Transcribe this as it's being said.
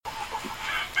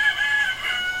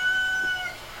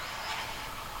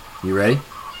You ready?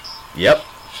 Yep.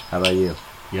 How about you?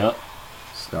 Yep.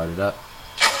 Start it up.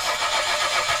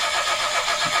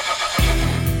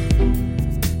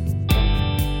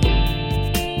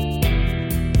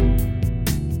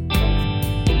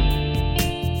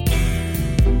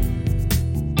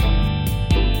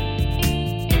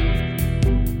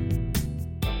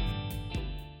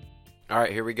 All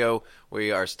right, here we go.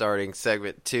 We are starting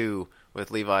segment 2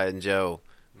 with Levi and Joe.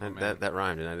 That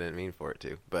rhymed, and I didn't mean for it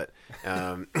to. But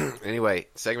anyway,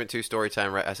 segment 2, story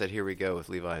time. I said, here we go with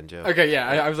Levi and Joe. Okay, yeah.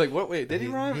 I was like, what? Wait, did he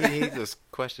rhyme? He was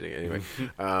questioning it.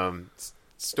 Anyway.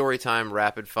 Story time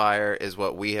rapid fire is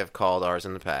what we have called ours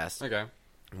in the past. Okay.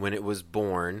 When it was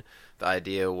born, the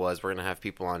idea was we're going to have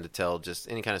people on to tell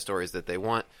just any kind of stories that they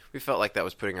want. We felt like that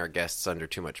was putting our guests under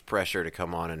too much pressure to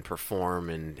come on and perform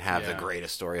and have the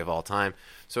greatest story of all time.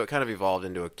 So it kind of evolved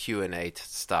into a Q&A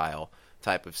style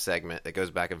type of segment that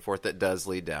goes back and forth that does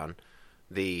lead down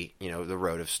the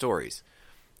road of stories.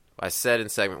 I said in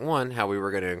segment 1 how we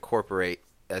were going to incorporate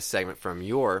a segment from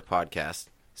your podcast,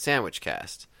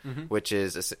 Sandwichcast, which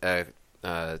is a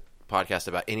podcast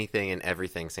about anything and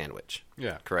everything sandwich.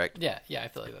 Yeah. Correct? Yeah, I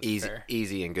feel like that's fair.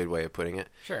 Easy and good way of putting it.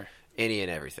 Sure. Any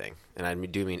and everything. And I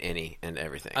do mean any and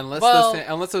everything.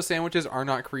 Unless those sandwiches are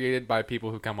not created by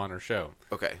people who come on our show.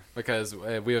 Okay. Because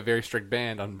we have a very strict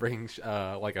ban on bringing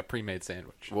like a pre-made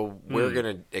sandwich. Well, we're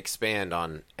going to expand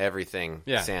on everything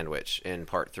sandwich in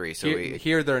part 3. So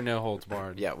here there are no holds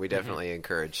barred. Yeah, we definitely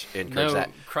encourage no that.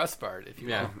 Crust barred, if you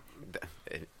will.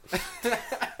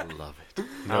 Love it.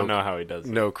 I don't know how he does it.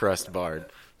 No crust barred.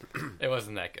 It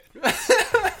wasn't that good.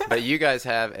 But you guys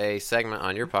have a segment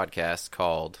on your podcast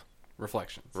called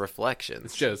Reflections.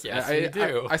 It's Joe's. Yes, we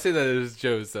do. I say that is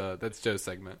Joe's. That's Joe's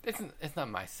segment. It's not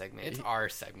my segment. It's our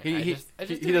segment. He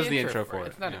does the intro for it.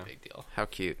 It's not a big deal. How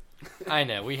cute. I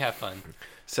know. We have fun.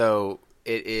 So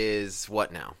it is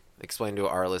what now? Explain to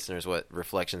our listeners what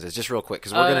Reflections is, just real quick,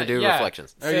 because we're going to do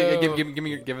Reflections. So,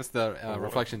 give us the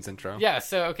Reflections intro. Yeah.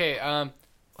 So okay.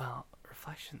 Well,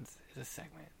 Reflections is a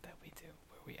segment that we do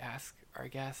where we ask our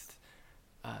guests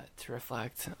to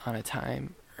reflect on a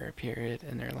time or a period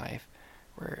in their life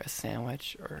where a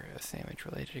sandwich or a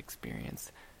sandwich-related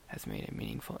experience has made a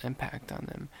meaningful impact on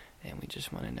them, and we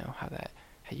just want to know how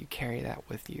you carry that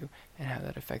with you and how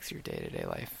that affects your day-to-day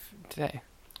life today.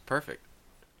 Perfect.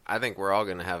 I think we're all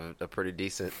going to have a pretty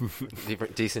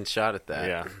decent shot at that.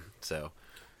 Yeah. So,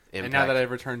 and now that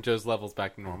I've returned Joe's levels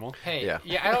back to normal. Hey,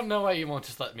 I don't know why you won't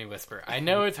just let me whisper. I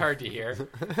know it's hard to hear,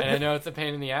 and I know it's a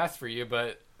pain in the ass for you,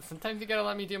 but sometimes you got to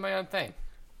let me do my own thing.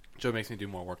 Joe makes me do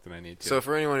more work than I need to. So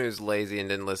for anyone who's lazy and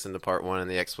didn't listen to part 1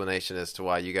 and the explanation as to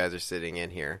why you guys are sitting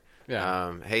in here,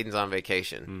 Hayden's on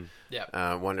vacation.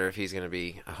 Yeah. Wonder if he's going to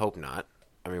be. I hope not.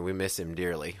 I mean, we miss him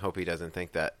dearly. Hope he doesn't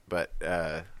think that, but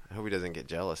I hope he doesn't get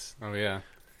jealous. Oh yeah.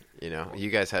 You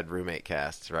guys had roommate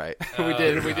casts, right? We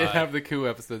did. We did have the coup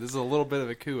episode. This is a little bit of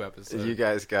a coup episode. You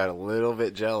guys got a little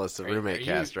bit jealous of roommate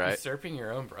cast, right? Are you usurping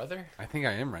your own brother? I think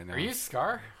I am right now. Are you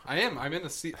Scar? I am. I'm in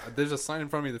the seat. There's a sign in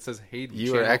front of me that says Hayden.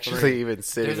 You are actually even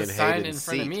sitting There's in a sign Hayden's in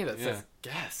front of seat. me that says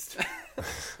guest.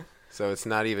 So it's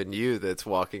not even you that's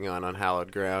walking on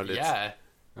unhallowed ground. It's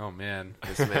Oh man.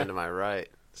 this man to my right.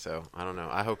 So I don't know.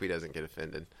 I hope he doesn't get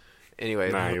offended.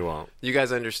 Anyway, No, you won't. You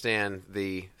guys understand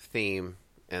the theme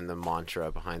and the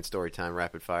mantra behind Storytime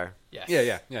Rapid Fire? Yes.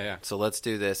 Yeah. So let's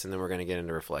do this, and then we're going to get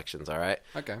into reflections, all right?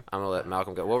 Okay. I'm going to let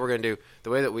Malcolm go. What we're going to do, the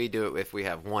way that we do it, if we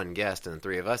have one guest and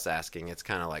 3 of us asking, it's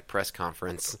kind of like press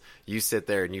conference. You sit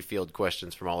there and you field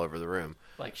questions from all over the room.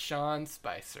 Like Sean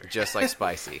Spicer. Just like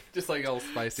Spicy. Just like all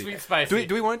spicy. Sweet Spicy.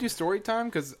 Do we want to do story time?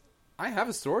 Because I have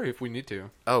a story if we need to.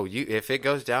 Oh, if it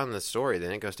goes down the story,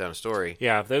 then it goes down a story.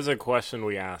 Yeah, if there's a question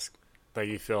we ask that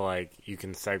you feel like you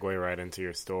can segue right into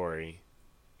your story,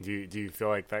 do you feel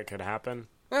like that could happen?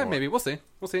 Maybe. We'll see.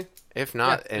 If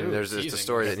not, Yeah. and there's just a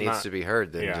story that needs to be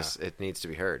heard, then Yeah. it needs to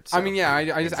be heard. So. I mean, yeah,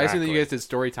 I just I assumed that you Exactly. guys did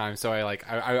story time, so I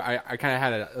kind of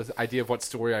had an idea of what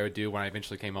story I would do when I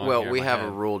eventually came on. Well, here we in my have head.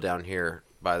 a rule down here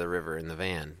by the river in the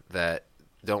van that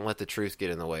don't let the truth get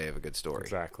in the way of a good story.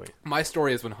 Exactly. My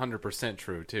story is 100%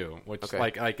 true too, which Okay.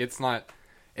 like it's not.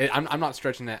 I'm not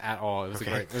stretching that at all. It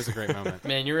was a great moment.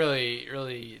 Man, you're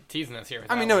really teasing us here.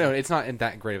 With I mean, that no, one. it's not in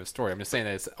that great of a story. I'm just saying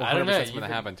that it's 100% I don't know, something you that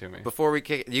can- happened to me. Before we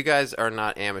kick, you guys are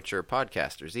not amateur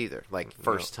podcasters either, like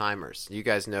first timers. You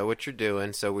guys know what you're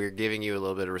doing, so we're giving you a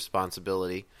little bit of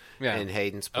responsibility in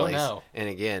Hayden's Oh, place. no. And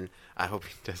again, I hope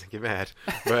he doesn't get mad,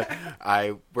 but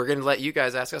we're going to let you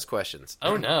guys ask us questions.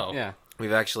 Oh no. Yeah.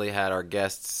 We've actually had our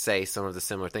guests say some of the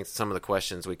similar things. Some of the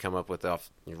questions we come up with off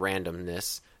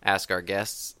randomness. Ask our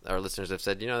guests. Our listeners have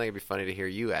said, I think it'd be funny to hear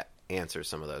you answer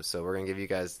some of those. So we're going to give you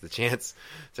guys the chance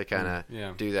to kind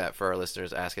of do that for our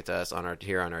listeners. Ask it to us on our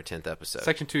 10th episode.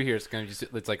 Section 2 here is going to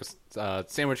it's like a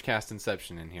Sandwichcast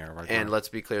Inception in here. And let's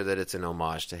be clear that it's an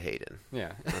homage to Hayden.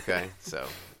 Yeah. Okay, so...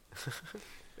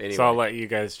 Anyway. So I'll let you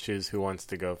guys choose who wants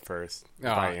to go first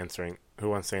by answering. Who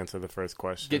wants to answer the first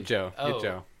question? Get Joe. Oh. Get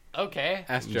Joe. Okay.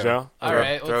 Ask Joe. Joe? All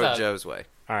right. What's Throw up? it Joe's way.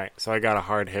 All right, so I got a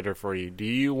hard hitter for you. Do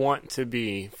you want to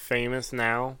be famous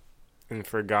now and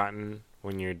forgotten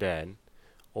when you're dead?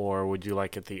 Or would you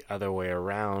like it the other way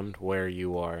around, where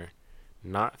you are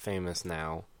not famous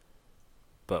now,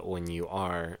 but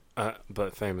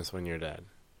famous when you're dead?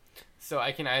 So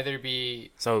I can either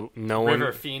be So no River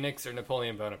one... Phoenix or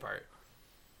Napoleon Bonaparte.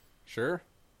 Sure.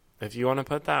 If you want to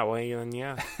put that way, then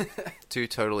yeah. Two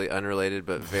totally unrelated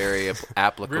but very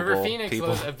applicable River Phoenix people.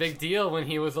 was a big deal when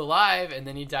he was alive, and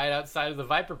then he died outside of the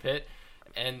Viper Pit,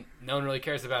 and no one really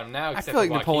cares about him now. Except feel like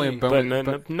for Napoleon Joaquin.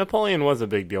 But Napoleon was a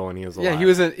big deal when he was alive. Yeah,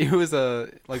 he was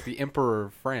a like the Emperor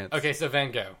of France. Okay, so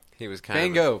Van Gogh. He was kind Van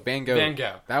of... Gogh. Van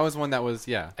Gogh. That was one that was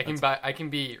I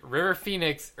can be River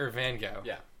Phoenix or Van Gogh.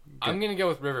 Yeah. I'm gonna go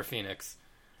with River Phoenix.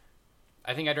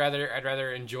 I think I'd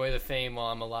rather enjoy the fame while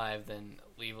I'm alive than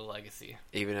leave a legacy.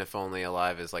 Even if only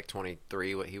alive is like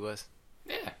 23, what he was?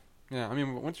 Yeah. Yeah, I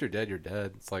mean, once you're dead, you're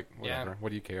dead. It's like, whatever. Yeah. What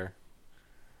do you care?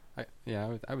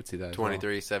 I would see that.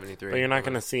 23, 73. But you're not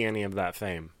going to see any of that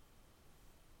fame.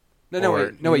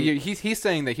 No, wait. He's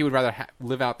saying that he would rather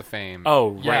live out the fame.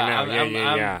 Oh, Yeah, right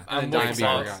now. Yeah. I'm And then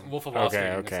die Wolf of Wall Street.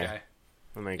 Okay, in this okay. guy.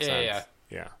 That makes Yeah, sense.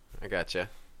 Yeah. I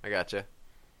gotcha.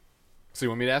 So you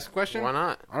want me to ask a question? Why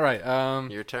not? All right.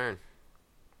 Your turn.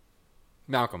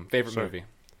 Malcolm, favorite Sure. movie?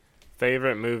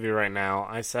 Favorite movie right now,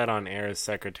 I said on air is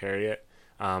Secretariat,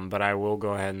 but I will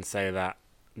go ahead and say that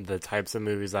the types of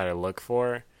movies that I look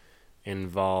for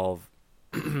involve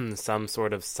some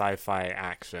sort of sci-fi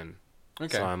action.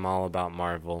 Okay. So I'm all about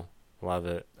Marvel. Love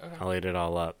it. Okay. I'll eat it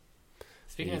all up.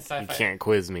 Speaking You, of sci-fi, you can't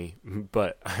quiz me,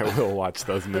 but I will watch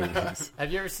those movies.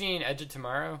 have you ever seen Edge of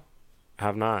Tomorrow?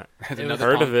 Have not another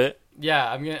heard Tom- of it.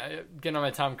 Yeah, I'm getting on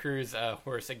my Tom Cruise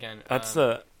horse again. That's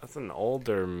an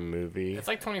older movie. It's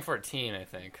like 2014, I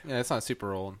think. Yeah, it's not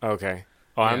super old. Okay.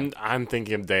 Oh, Yeah. I'm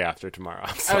thinking of Day After Tomorrow.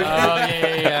 I'm Oh sorry.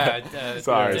 yeah. Sorry, Dennis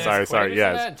sorry, Quaid was in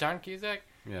yes. that? John Cusack.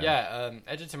 Yeah.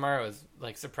 Edge of Tomorrow is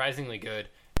like surprisingly good,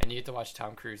 and you get to watch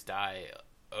Tom Cruise die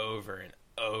over and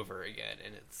over again,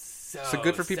 and it's so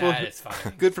good for people.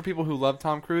 satisfying. Good for people who love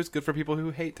Tom Cruise. Good for people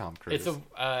who hate Tom Cruise. It's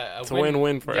It's a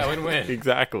win-win for win-win.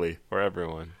 exactly for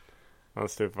everyone.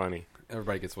 That's too funny.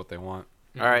 Everybody gets what they want.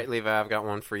 All right, Levi, I've got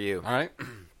one for you. All right.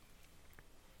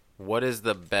 What is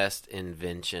the best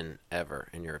invention ever,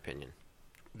 in your opinion?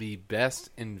 The best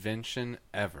invention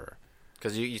ever.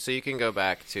 Because you can go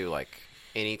back to like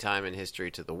any time in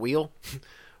history to the wheel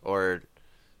or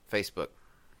Facebook.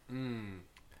 I'm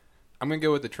gonna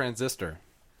go with the transistor,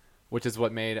 which is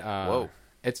what made. Whoa!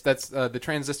 The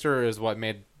transistor is what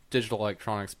made digital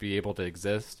electronics be able to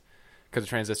exist. Because the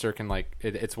transistor can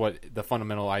it's what the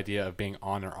fundamental idea of being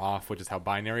on or off, which is how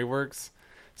binary works.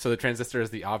 So the transistor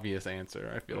is the obvious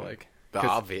answer. I feel like The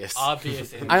obvious.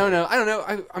 Obvious. I don't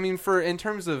know. I mean, in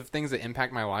terms of things that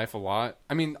impact my life a lot.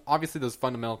 I mean, obviously those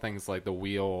fundamental things like the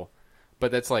wheel,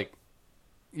 but that's like,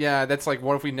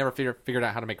 what if we never figured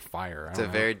out how to make fire? It's a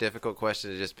very difficult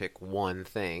question to just pick one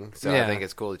thing. So Yeah. I think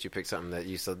it's cool that you picked something that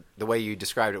the way you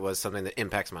described it was something that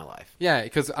impacts my life. Yeah,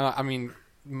 because I mean,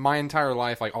 my entire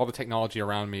life, like all the technology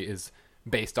around me is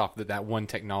based off that one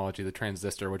technology, the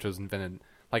transistor, which was invented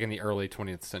like in the early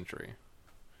 20th century.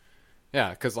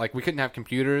 Yeah, because like we couldn't have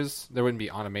computers, there wouldn't be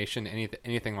automation,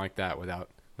 anything like that without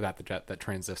that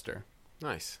transistor.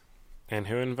 Nice. And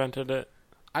who invented it?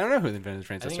 I don't know who invented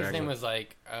the I think transistor. his name actually. was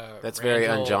like. That's very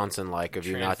Randall un-Johnson-like of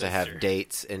you not to have Transistor.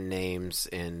 dates and names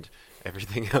and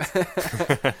everything else.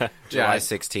 Yeah, July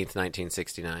 16th,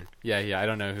 1969. Yeah. I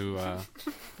don't know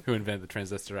who invented the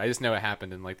transistor. I just know it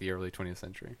happened in like the early 20th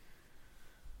century.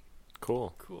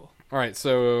 Cool. Cool. All right,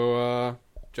 so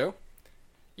Joe.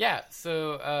 Yeah.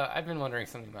 So I've been wondering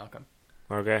something, Malcolm.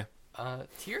 Okay.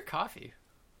 Tea or coffee?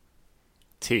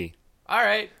 Tea. All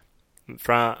right.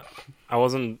 I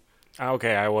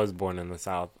was born in the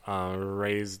South.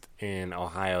 Raised in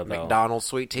Ohio, though. McDonald's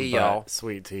sweet tea, But y'all.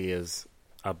 Sweet tea is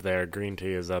up there. Green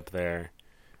tea is up there.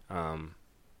 Man,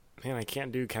 I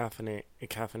can't do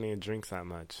caffeinated drinks that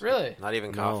much. Really? Not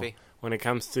even No. coffee. When it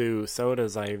comes to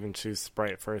sodas, I even choose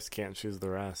Sprite first. Can't choose the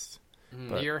rest.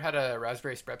 But- You ever had a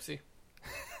raspberry sprepsy?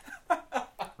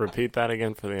 Repeat that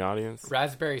again for the audience.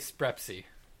 Raspberry sprepsy.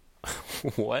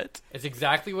 What? It's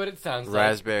exactly what it sounds like.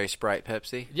 Raspberry Sprite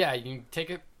Pepsi. Yeah, you can take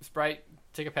a Sprite,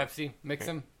 take a Pepsi, mix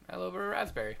them, add a little bit of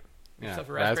raspberry. Yeah, Yourself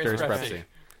a raspberry sprepsy.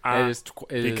 It is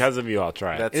Because of you, I'll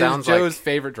try it. That it is sounds Joe's like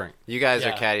favorite drink. you guys are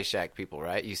Yeah. Caddyshack people,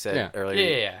 right? You said Yeah.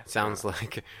 earlier. Yeah. Sounds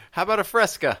like. How about a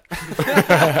Fresca?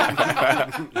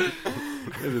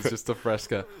 It is just a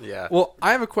Fresca. Yeah. Well,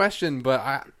 I have a question, but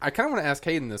I kind of want to ask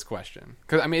Hayden this question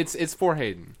because I mean it's for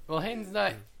Hayden. Well, Hayden's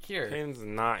not here. Hayden's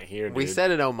not here, dude. We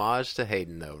said an homage to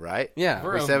Hayden, though, right? Yeah.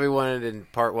 We're We said we wanted in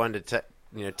part one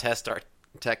to test our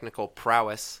technical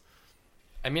prowess.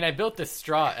 I mean, I built this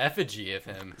straw effigy of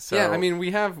him. So Yeah, I mean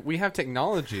we have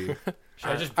technology. Should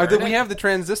I just burn We it? have the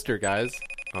transistor, guys.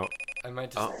 I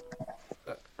might just.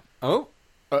 Oh.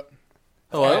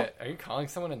 Hello. Are you calling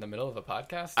someone in the middle of a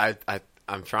podcast?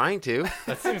 I'm trying to.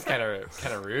 That seems kind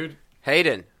of rude.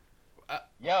 Hayden.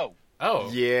 Yo. Oh,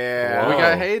 Yeah. We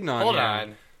got Hayden on. hold here.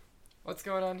 on. What's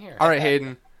going on here? All right,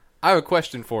 Hayden. I have a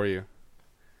question for you.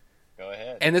 Go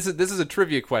ahead. And this is a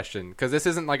trivia question because this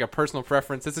isn't like a personal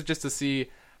preference. This is just to see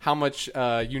how much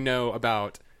you know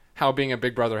about how being a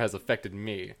big brother has affected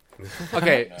me.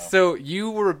 Okay, No. so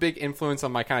you were a big influence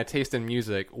on my kind of taste in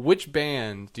music. Which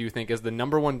band do you think is the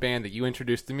number one band that you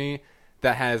introduced to me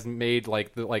that has made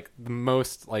the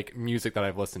most like music that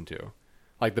I've listened to?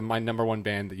 Like my number one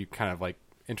band that you kind of like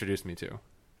introduced me to.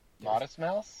 Modest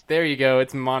Mouse? There you go.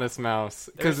 It's Modest Mouse.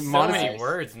 There's so Modest many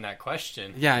words in that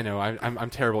question. Yeah, I know. I'm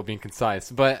terrible at being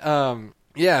concise, but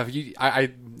yeah.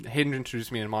 Hayden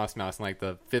introduced me to Modest Mouse in like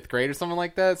the 5th grade or something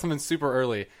like that, something super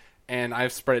early, and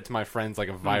I've spread it to my friends like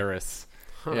a virus.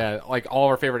 Yeah, like all of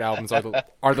our favorite albums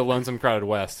are the Lonesome Crowded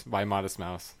West by Modest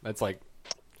Mouse. That's like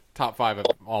top 5 of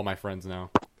all my friends now.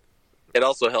 It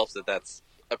also helps that that's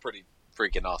a pretty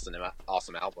freaking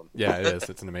awesome album. Yeah, it is.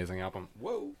 It's an amazing album.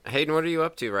 Whoa. Hayden, what are you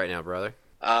up to right now, brother?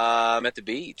 I'm at the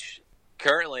beach.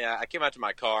 Currently, I came out to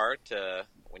my car to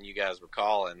when you guys were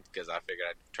calling because I figured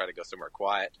I'd try to go somewhere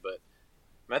quiet. But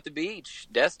I'm at the beach,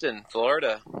 Destin,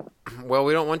 Florida. Well,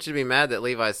 we don't want you to be mad that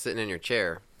Levi's sitting in your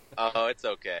chair. Oh, it's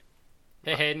okay.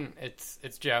 Hey, Hayden, it's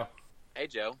Joe. Hey,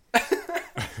 Joe.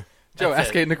 Joe, That's ask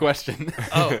it. Hayden a question.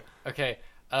 Oh, okay.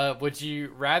 Would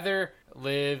you rather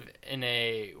live in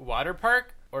a water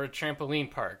park or a trampoline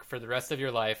park for the rest of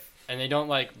your life? And they don't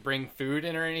like bring food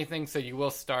in or anything, so you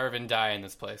will starve and die in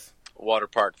this place. Water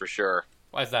park for sure.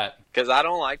 Why is that? Because I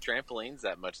don't like trampolines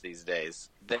that much these days.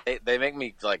 They make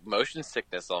me like motion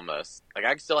sickness almost. Like I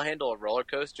can still handle a roller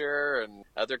coaster and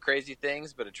other crazy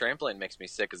things, but a trampoline makes me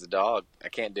sick as a dog. I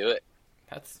can't do it.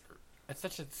 That's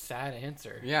such a sad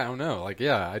answer. Yeah, I don't know. Like,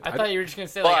 yeah, I thought you were just gonna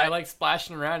say like But- I like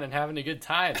splashing around and having a good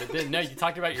time, but then no, you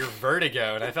talked about your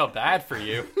vertigo, and I felt bad for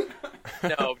you.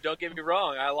 No, don't get me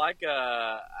wrong. I like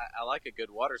a good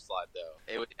water slide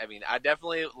though. I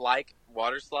definitely like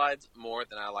water slides more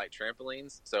than I like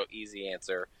trampolines. So easy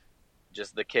answer.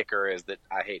 Just the kicker is that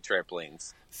I hate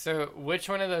trampolines. So, which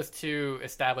one of those two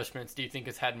establishments do you think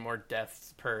has had more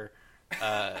deaths per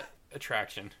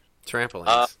attraction?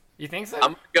 Trampolines. You think so?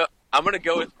 I'm gonna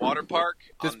go with water park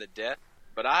on the death,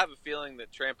 but I have a feeling that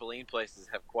trampoline places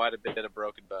have quite a bit of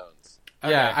broken bones.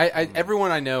 Yeah, Okay.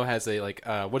 everyone I know has a like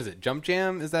what is it? Jump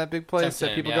Jam? Is that a big place Jump that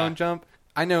Jam, people yeah. go and jump?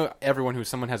 I know everyone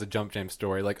someone has a Jump Jam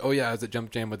story. Like, oh yeah, I was at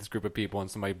Jump Jam with this group of people and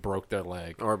somebody broke their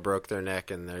leg. Or broke their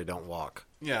neck and they don't walk.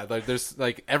 Yeah, like, there's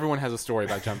like everyone has a story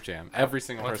about Jump Jam. Every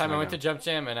single One person. time I went know. to Jump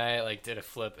Jam and I like did a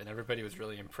flip, and everybody was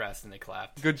really impressed and they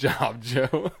clapped. Good job,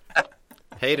 Joe.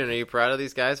 Hayden, are you proud of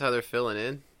these guys? How they're filling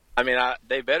in? I mean,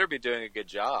 they better be doing a good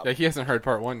job. Yeah, he hasn't heard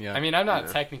part 1 yet. I mean, I'm not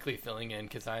technically filling in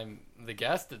because I'm the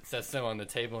guest. It says so on the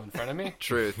table in front of me.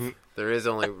 Truth. There is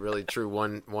only really true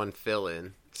one fill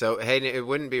in. So Hayden, it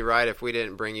wouldn't be right if we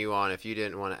didn't bring you on if you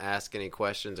didn't want to ask any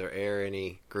questions or air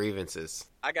any grievances.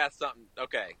 I got something.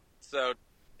 Okay, so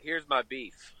here's my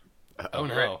beef. Oh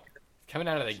no, coming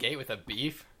out of the gate with a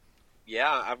beef.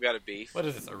 Yeah, I've got a beef. What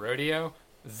is this? A rodeo?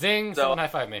 Zing! So- Someone high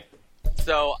five me.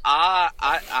 So I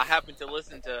happened to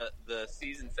listen to the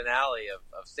season finale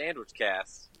of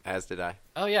Sandwichcast. As did I.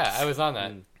 Oh yeah, I was on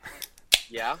that.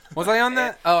 Yeah. was I on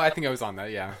that? Oh, I think I was on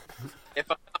that. Yeah. If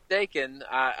I'm not mistaken,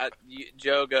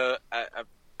 Joe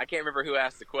I can't remember who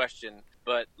asked the question,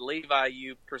 but Levi,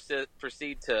 you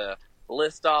proceed to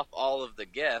list off all of the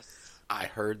guests. I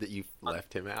heard that you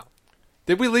left him out.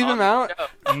 Did we leave on him the out?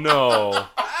 show, No. and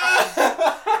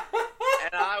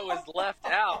I was left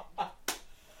out.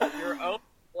 Your own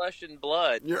flesh and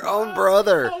blood. Your own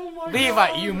brother.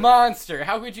 Levi, you monster!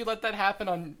 How could you let that happen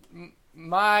on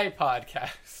my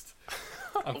podcast?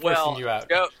 I'm forcing you out.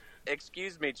 Joe,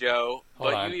 excuse me, Joe,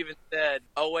 Hold but on. you even said,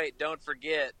 "Oh wait, don't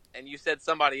forget," and you said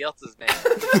somebody else's name.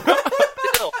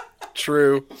 Still,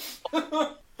 True.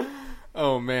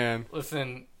 Oh man.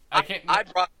 Listen, I can't. I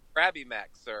brought Krabby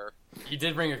Mac, sir. You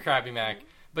did bring a Krabby Mac,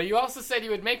 But you also said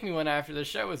you would make me one after the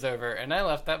show was over, and I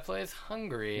left that place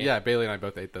hungry. Yeah, Bailey and I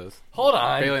both ate those. Hold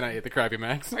on. Bailey and I ate the Krabby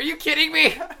Macs. Are you kidding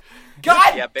me?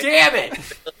 God Yeah, damn it!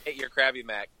 Ate your Krabby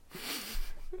Mac.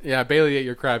 Yeah, Bailey ate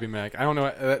your Krabby Mac. I don't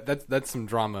know. That's some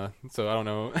drama, so I don't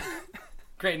know.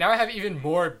 Great, now I have even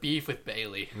more beef with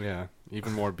Bailey. Yeah,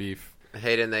 even more beef.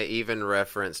 Hayden, they even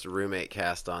referenced Roommate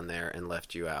Cast on there and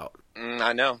left you out.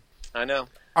 I know.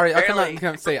 All right, I'll come out Apparently-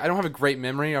 and say I don't have a great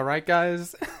memory. All right,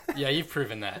 guys. Yeah, you've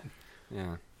proven that.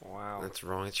 Yeah. Wow. That's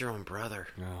wrong. It's your own brother.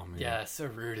 Oh man. Yeah, so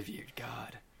rude of you,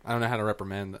 God. I don't know how to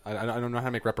reprimand. I don't know how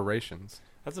to make reparations.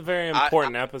 That's a very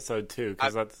important episode too,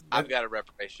 because I've got a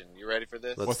reparation. You ready for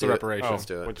this? Let's What's do the it. reparation? Let's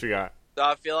do it. What you got? So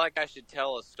I feel like I should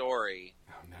tell a story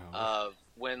Oh no. of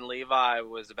when Levi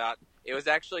was about. It was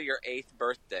actually your 8th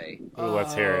birthday. Ooh,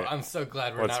 let's hear it. I'm so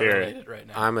glad we're Let's not hear it. related right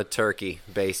now. I'm a turkey.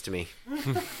 Baste me.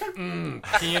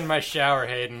 Pee in my shower,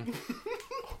 Hayden.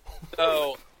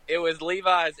 So it was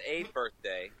Levi's 8th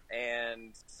birthday,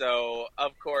 and so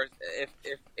of course,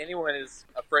 if anyone is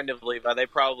a friend of Levi, they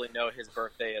probably know his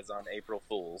birthday is on April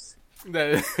Fool's.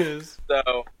 That is.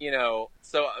 So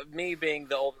so me being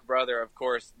the older brother, of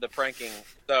course, the pranking.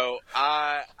 So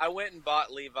I went and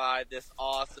bought Levi this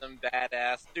awesome,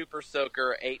 badass Super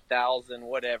Soaker 8000,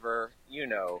 whatever,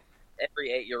 every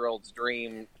 8-year-old's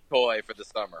dream toy for the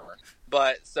summer.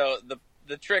 But so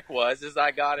the trick is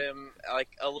I got him like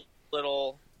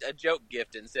a joke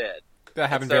gift instead. That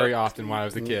happened So- very often when I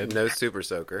was a kid. No Super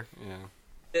Soaker. Yeah.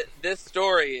 This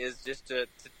story is just to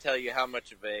tell you how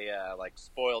much of a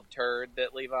spoiled turd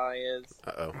that Levi is.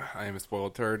 Uh-oh. I am a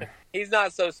spoiled turd. He's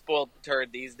not so spoiled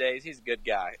turd these days. He's a good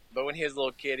guy. But when he was a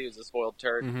little kid, he was a spoiled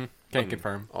turd. Mm-hmm. Can't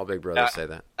confirm. All big brothers say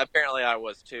that. Apparently I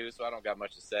was too, so I don't got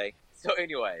much to say. So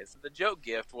anyways, the joke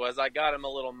gift was I got him a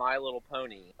little My Little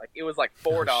Pony. It was like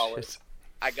 $4. shit.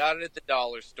 I got it at the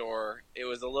dollar store. It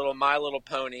was a little My Little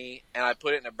Pony, and I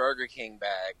put it in a Burger King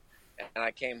bag, and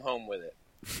I came home with it.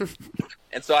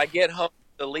 And so I get home,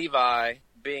 the Levi,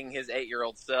 being his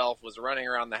 8-year-old self, was running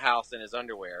around the house in his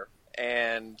underwear.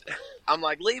 And I'm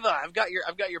like, Levi, I've got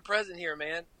your present here,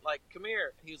 man. Come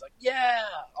here. He was like, yeah,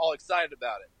 all excited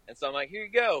about it. And so I'm like, here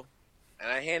you go.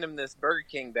 And I hand him this Burger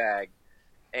King bag.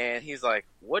 And he's like,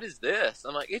 what is this?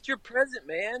 I'm like, it's your present,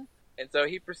 man. And so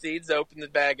he proceeds to open the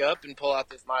bag up and pull out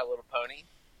this My Little Pony.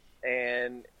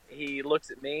 And he looks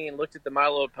at me and looked at the My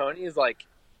Little Pony. He's like,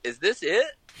 is this it?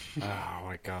 Oh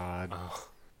my god.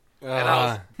 And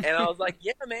I was like,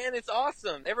 yeah, man, it's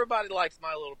awesome. Everybody likes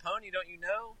My Little Pony, don't you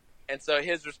know? And so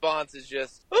his response is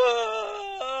just,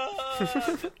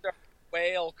 just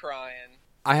wail crying.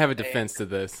 I have a defense to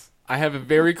this. I have a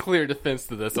very clear defense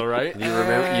to this, all right? You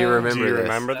remember Do you this.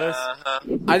 remember this?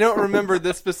 I don't remember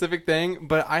this specific thing,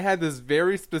 but I had this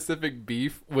very specific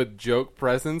beef with joke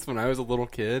presents when I was a little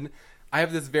kid. I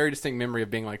have this very distinct memory of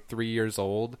being 3 years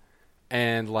old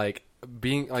and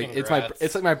being Congrats.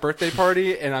 it's my birthday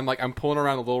party, and I'm pulling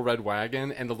around a little red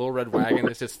wagon, and the little red wagon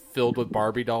is just filled with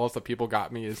Barbie dolls that people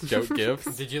got me as joke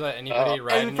gifts. Did you let anybody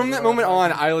ride in And from your that little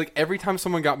moment ride? on, every time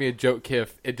someone got me a joke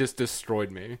gift, it just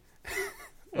destroyed me.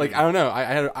 I don't know. I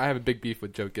have a big beef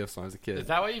with joke gifts when I was a kid. Is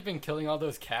that why you've been killing all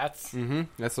those cats? Mm-hmm.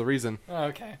 That's the reason. Oh,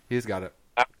 okay. He's got it.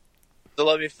 So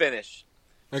let me finish.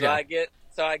 Okay.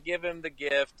 So I give him the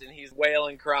gift, and he's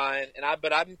wailing, crying,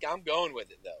 but I'm going with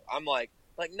it though. I'm like,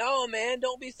 no, man,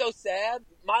 don't be so sad.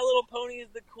 My Little Pony is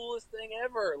the coolest thing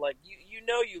ever. You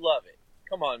know you love it.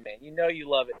 Come on, man, you know you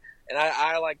love it. And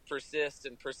I persist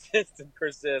and persist and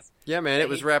persist. Yeah, man, it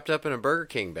was wrapped up in a Burger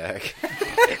King bag.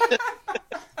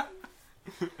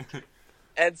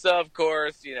 And so of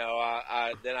course, then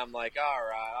I'm like, all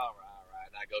right.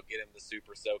 And I go get him the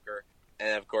Super Soaker,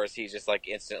 and of course he's just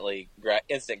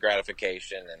instant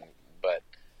gratification. But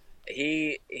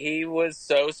he was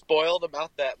so spoiled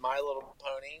about that My Little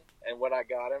Pony and what I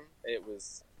got him. It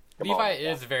was Levi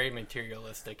is very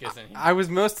materialistic, isn't he? I was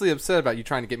mostly upset about you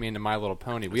trying to get me into My Little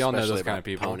Pony. We all know those Especially kind of about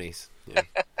people. Ponies. Yeah.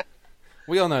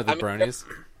 We all know the I mean, bronies.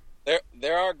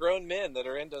 There are grown men that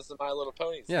are into some My Little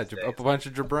Ponies. Yeah, these a days. bunch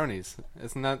of jabronis.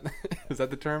 Isn't that is that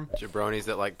the term? Jabronis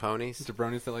that like ponies.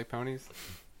 Jabronis that like ponies.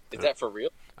 Is that for real?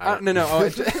 No.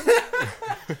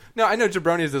 No, I know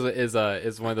jabronis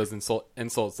is one of those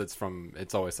insults that's from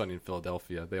It's Always Sunny in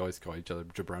Philadelphia. They always call each other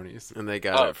jabronis. And they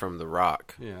got it from The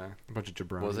Rock. Yeah, a bunch of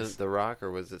jabronis. Was it The Rock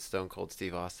or was it Stone Cold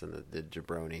Steve Austin that did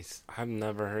Jabronis? I've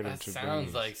never heard That of jabronis.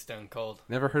 sounds like Stone Cold.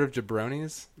 Never heard of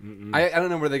jabronis? Mm-mm. I don't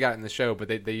know where they got it in the show, but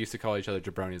they used to call each other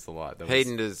jabronis a lot. That was-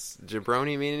 Hayden, does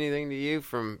jabroni mean anything to you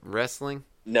from wrestling?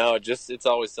 No, just It's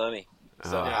Always Sunny.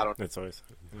 So Oh. I don't. It's always.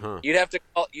 Huh. You'd have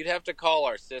to call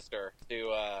our sister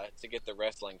to get the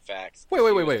wrestling facts.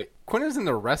 Wait. Quinn is in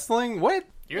the wrestling? What?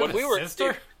 You're When the we were-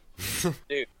 sister?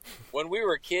 Dude, when we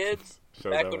were kids, Show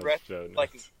back that when was wrestling Joe was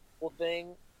like a cool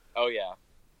thing. Oh yeah,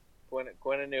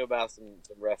 Quinn knew about some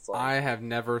wrestling. I have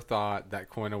never thought that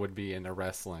Quina would be into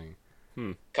wrestling.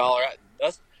 Colorado,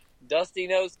 Dusty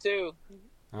knows too.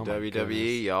 Oh my WWE,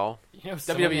 goodness. y'all. You know,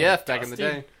 someone WWF named back in the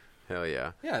Dusty? day. Hell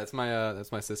yeah. Yeah, that's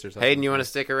my sister's. Hayden, you want to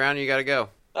stick around? You got to go.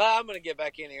 I'm gonna get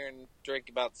back in here and drink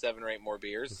about 7 or 8 more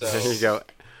beers. So There you go.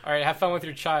 All right, have fun with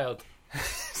your child.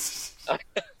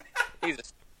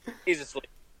 he's asleep,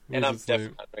 and I'm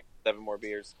definitely not drinking 7 more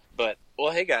beers. But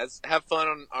well, hey guys, have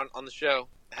fun on the show.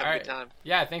 Have All a right. good time.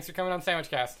 Yeah, thanks for coming on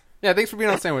Sandwichcast. Yeah, thanks for being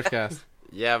on Sandwichcast.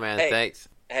 Yeah, man. Hey. Thanks.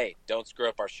 Hey, don't screw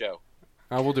up our show.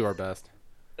 We'll do our best.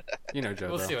 You know Joe.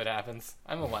 We'll bro. see what happens.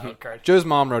 I'm a wild card. Joe's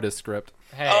mom wrote his script.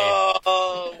 Hey,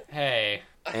 Oh, hey,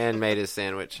 And made his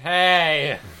sandwich.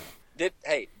 hey. did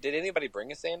anybody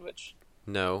bring a sandwich?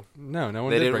 No. No one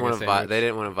They did didn't bring want a to. sandwich. They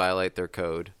didn't want to violate their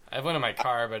code. I have one in my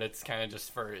car, but it's kind of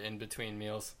just for in between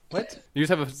meals. What? You just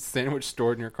have a sandwich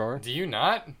stored in your car? Do you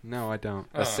not? No, I don't.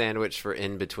 A sandwich for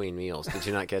in between meals. Did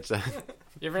you not catch that?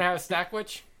 You ever have a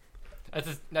snackwich?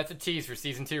 That's a tease for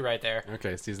season 2 right there.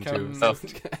 Okay, season Come- 2. Oh.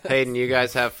 Hayden, you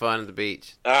guys have fun at the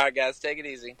beach. All right, guys, take it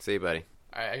easy. See you, buddy.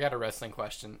 All right, I got a wrestling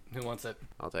question. Who wants it?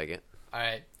 I'll take it. All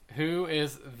right, who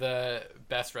is the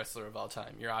best wrestler of all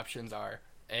time? Your options are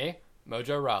A.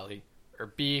 Mojo Rawley or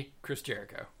B. Chris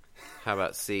Jericho. How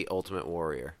about C, Ultimate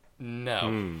Warrior?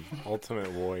 No.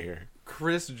 Ultimate Warrior.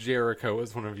 Chris Jericho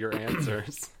is one of your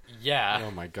answers. Yeah.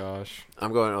 Oh my gosh.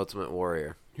 I'm going Ultimate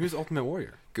Warrior. Who's Ultimate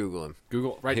Warrior? Google him.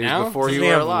 Google right He was now? before Doesn't you he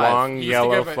were have alive. long, He used to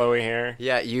yellow, go by- flowy hair?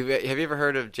 Yeah, have you ever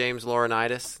heard of James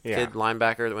Laurinaitis? Yeah. Kid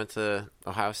linebacker that went to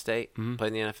Ohio State,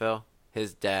 played in the NFL.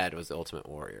 His dad was the Ultimate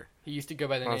Warrior. He used to go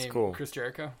by the That's name cool. Chris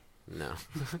Jericho. No,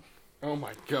 Oh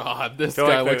my god, this feel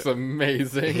guy like looks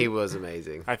amazing. he was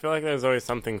amazing. I feel like there's always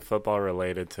something football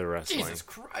related to wrestling. Jesus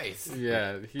Christ.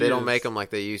 Yeah, They don't make them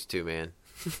like they used to, man.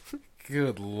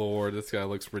 Good lord, this guy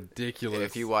looks ridiculous.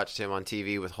 If you watched him on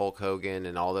TV with Hulk Hogan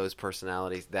and all those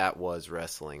personalities, that was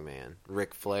wrestling, man.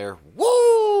 Ric Flair, woo!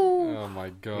 Oh my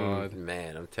god.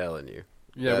 Man, I'm telling you.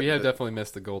 Yeah, That- we have that- definitely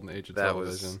missed the golden age of That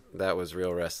television. was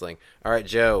real wrestling. All right,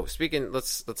 Joe. Speaking,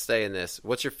 let's stay in this.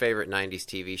 What's your favorite '90s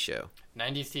TV show?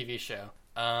 90s TV show.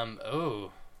 I'm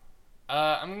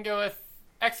gonna go with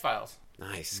X-Files.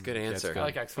 Nice, good yeah, answer. it's I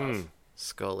like X-Files.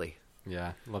 Scully.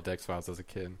 Yeah, loved X-Files as a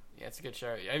kid. Yeah, it's a good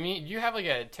show. I mean, you have like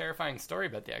a terrifying story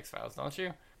about the X-Files, don't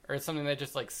you? Or it's something that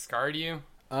just like scarred you?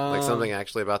 Like something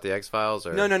actually about the X Files,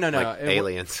 or No. like It wa-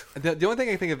 aliens. The only thing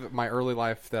I think of my early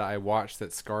life that I watched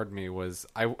that scarred me was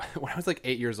when I was like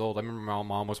 8 years old. I remember my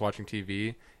mom was watching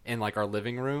TV in like our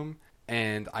living room,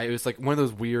 and it was like one of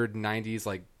those weird '90s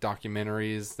like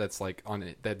documentaries that's like on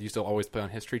it that used to always play on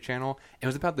History Channel. It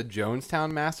was about the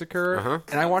Jonestown Massacre,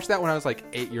 and I watched that when I was like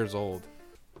 8 years old.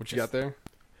 What you got there?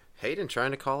 Hayden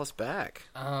trying to call us back.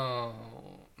 Oh.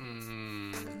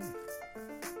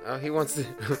 Oh, he wants to.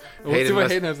 Let's see what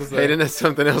Hayden has to say. Hayden has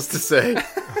something else to say.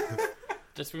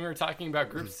 Just when we were talking about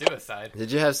group suicide.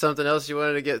 Did you have something else you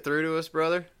wanted to get through to us,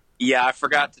 brother? Yeah, I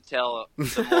forgot to tell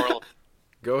the moral.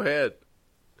 Go ahead.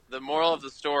 The moral of the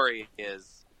story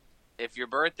is, if your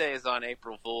birthday is on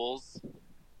April Fool's,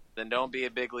 then don't be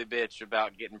a bigly bitch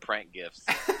about getting prank gifts.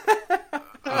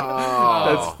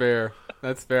 Oh, That's fair.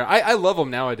 That's fair. I love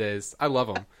them nowadays. I love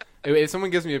them. If someone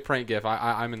gives me a prank gift,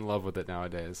 I'm in love with it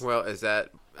nowadays. well, is that?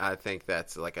 I think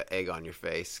that's like an egg on your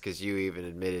face because you even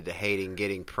admitted to hating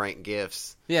getting prank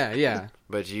gifts, Yeah.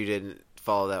 but you didn't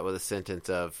follow that with a sentence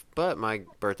of, "But my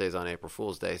birthday's on April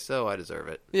Fool's Day, so I deserve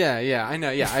it." Yeah, I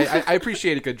know. Yeah, I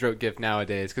appreciate a good joke gift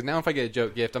nowadays because now if I get a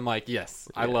joke gift, I'm like, yes,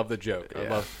 I love the joke.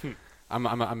 Yeah. I'm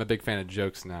a big fan of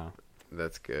jokes now.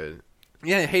 That's good.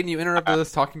 Yeah, Hayden, you interrupted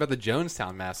us talking about the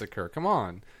Jonestown Massacre. Come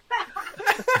on.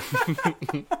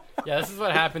 Yeah, this is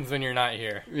what happens when you're not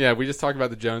here. Yeah, we just talked about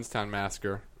the Jonestown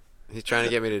Massacre. He's trying to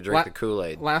get me to drink the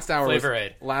Kool-Aid. Last hour Flavor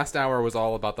Aid. Last hour was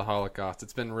all about the Holocaust.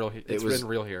 It's been real. It's been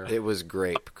real here. It was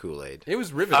grape Kool-Aid. It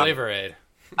was riveting. Flavor Aid.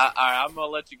 I'm gonna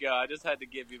let you go. I just had to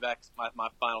give you back my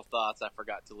final thoughts. I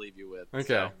forgot to leave you with. Okay.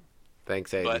 So. Thanks,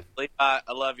 Hayden. But Levi, I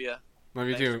love you. Love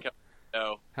you Thanks too. for coming.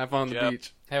 No, Have fun on the Jeff.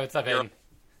 beach. Hey, what's up, Hayden?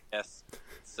 yes.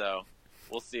 So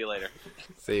we'll see you later.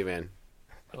 See you, man.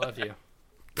 I love you.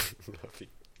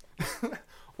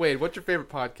 Wait, what's your favorite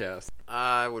podcast?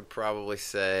 I would probably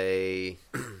say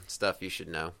Stuff You Should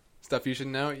Know. Stuff you should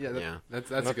know. Yeah, Yeah. That's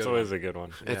a That's good always one. a good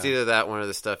one. It's Yeah. either that one or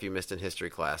the stuff you missed in history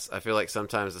class. I feel like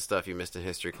sometimes the stuff you missed in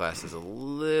history class is a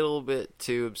little bit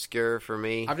too obscure for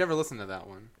me. I've never listened to that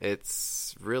one.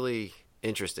 It's really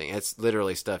interesting. It's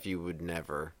literally stuff you would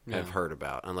never have Yeah. heard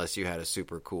about unless you had a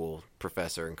super cool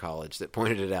professor in college that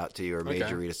pointed it out to you or made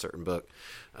Okay. you read a certain book.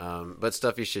 But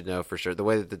stuff you should know for sure. The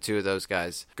way that the two of those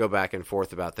guys go back and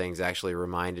forth about things actually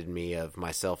reminded me of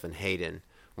myself and Hayden.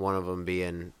 One of them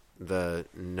being the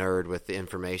nerd with the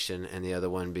information and the other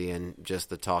one being just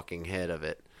the talking head of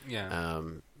it. Yeah.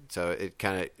 So it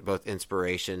kind of both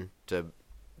inspiration to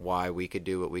why we could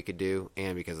do what we could do,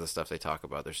 and because of the stuff they talk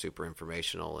about, they're super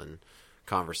informational and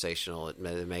conversational.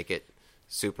 They make it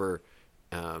super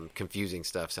confusing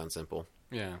stuff sound simple.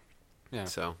 Yeah. Yeah.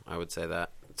 So I would say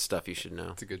that stuff you should know.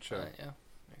 It's a good show. Yeah.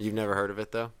 You've never heard of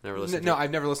it though? Never listened. No, to it?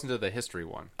 I've never listened to the history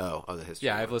one. Oh, the history.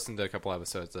 Yeah, one. I've listened to a couple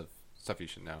episodes of stuff you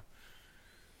should know.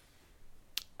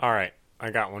 All right,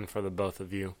 I got one for the both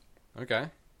of you. Okay.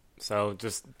 So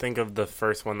just think of the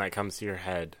first one that comes to your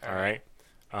head. All All right.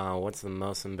 What's the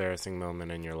most embarrassing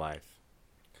moment in your life?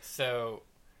 So,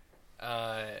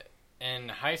 in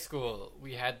high school,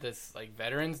 we had this like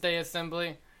Veterans Day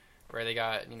assembly where they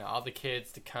got all the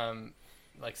kids to come,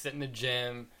 like sit in the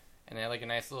gym, and they had like a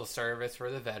nice little service for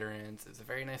the veterans. It's a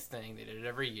very nice thing. They did it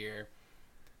every year,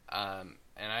 and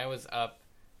I was up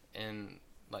in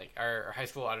like our high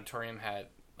school auditorium had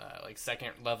like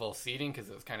second level seating because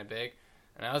it was kind of big,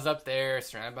 and I was up there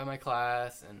surrounded by my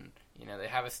class, and they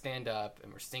have a stand up,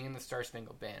 and we're singing the Star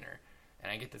Spangled Banner.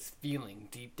 And I get this feeling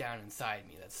deep down inside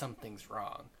me that something's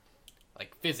wrong.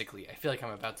 Like, physically, I feel like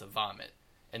I'm about to vomit.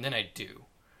 And then I do.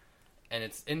 And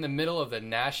it's in the middle of the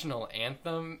national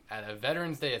anthem at a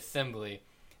Veterans Day assembly,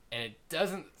 and it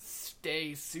doesn't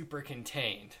stay super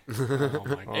contained. Oh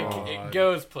my god. It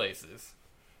goes places.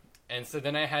 And so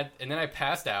then I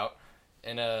passed out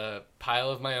in a pile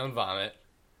of my own vomit,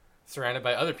 surrounded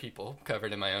by other people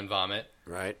covered in my own vomit.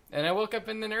 Right. And I woke up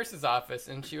in the nurse's office,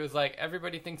 and she was like,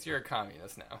 "Everybody thinks you're a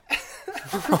communist now."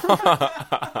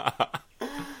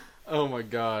 Oh my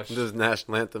gosh. This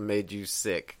national anthem made you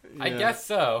sick. I guess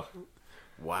so.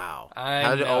 Wow. I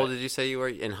How know. old did you say you were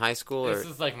in high school? Or? This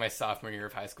is like my sophomore year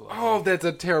of high school. I Oh, think. that's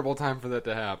a terrible time for that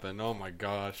to happen. Oh my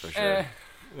gosh. For sure. Eh,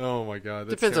 Oh my god.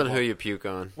 That's Depends on terrible. who you puke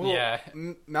on. Well, Yeah.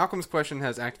 Malcolm's question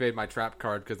has activated my trap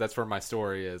card because that's where my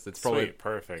story is. It's probably Sweet,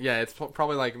 perfect. Yeah, it's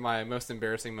probably like my most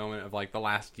embarrassing moment of like the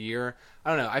last year. I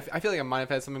don't know. I feel like I might have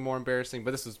had something more embarrassing,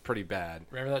 but this was pretty bad.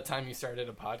 remember that time you started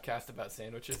a podcast about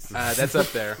sandwiches? That's up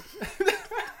there.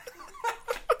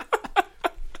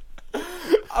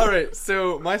 All right,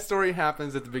 so my story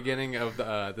happens at the beginning of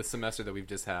the semester that we've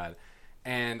just had,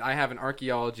 and I have an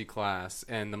archaeology class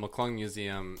in the McClung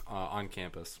Museum on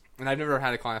campus. And I've never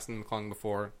had a class in McClung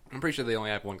before. I'm pretty sure they only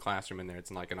have one classroom in there. It's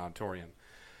in like an auditorium.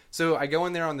 So I go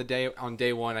in there on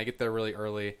day one. I get there really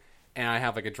early, and I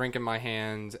have like a drink in my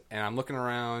hand, and I'm looking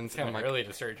around. It's kind I'm of like, early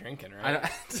to start drinking, I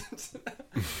right?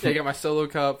 yeah, I got my solo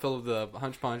cup filled with the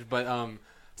Hunch Punch, but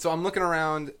so I'm looking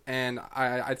around and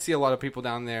I see a lot of people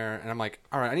down there, and I'm like,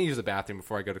 all right, I need to use the bathroom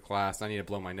before I go to class. I need to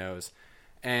blow my nose,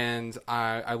 and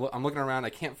I'm looking around.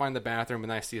 I can't find the bathroom, and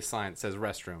then I see a sign that says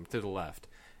restroom to the left,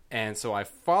 and so I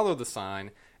follow the sign,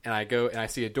 and I go and I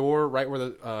see a door right where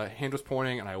the hand was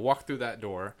pointing, and I walk through that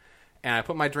door, and I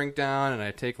put my drink down, and I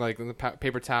take like the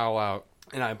paper towel out.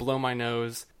 And I blow my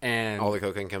nose, and All the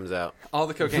cocaine comes out. all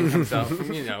the cocaine comes out,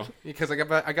 because I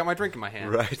got my drink in my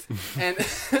hand. Right. And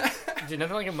Dude,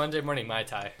 nothing like a Monday morning Mai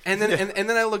Tai. and then and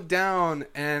then I look down,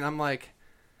 and I'm like,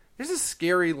 there's a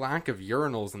scary lack of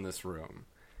urinals in this room.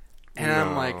 And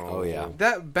I'm like, Oh, yeah.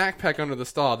 that backpack under the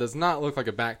stall does not look like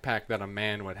a backpack that a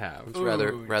man would have. It's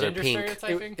rather gender pink.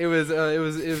 stereotyping? It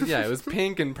was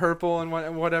pink and purple and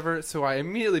whatever. So I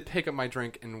immediately pick up my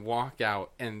drink and walk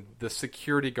out, and the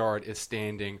security guard is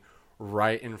standing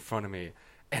right in front of me,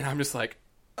 and I'm just like,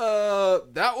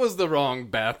 that was the wrong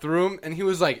bathroom. And he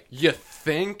was like, you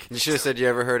think? You should have said you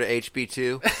ever heard of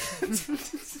HB2?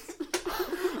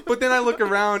 But then I look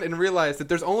around and realize that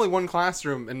there's only one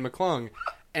classroom in McClung,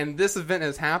 and this event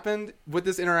has happened with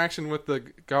this interaction with the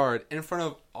guard in front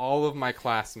of all of my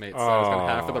classmates that I was going to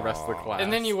have for the rest of the class.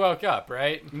 And then you woke up,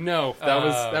 right? No, that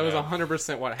was no.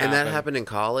 100% what happened. And that happened in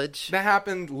college? That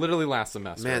happened literally last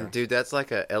semester. Man, dude, that's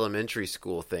like a elementary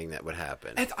school thing that would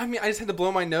happen. I mean, I just had to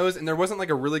blow my nose, and there wasn't like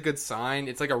a really good sign.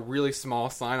 It's like a really small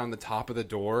sign on the top of the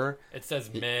door. It says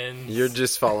men's. You're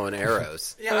just following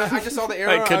arrows. Yeah, I just saw the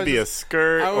arrow. That could be a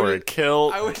skirt or a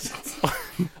kilt.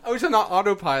 I was on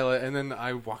autopilot, and then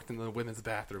I walked into the women's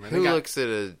bathroom. And Who they got, looks at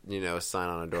a sign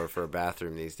on a door for a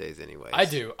bathroom these days anyways? I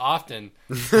do often.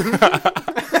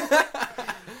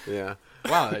 Yeah.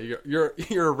 Wow, you're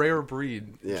a rare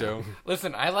breed, Yeah. Joe.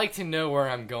 Listen, I like to know where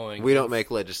I'm going. We don't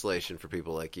make legislation for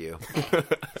people like you.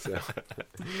 So.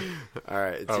 All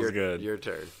right, it's That was good. your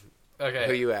turn. Okay.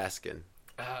 Who you asking?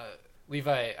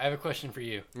 Levi, I have a question for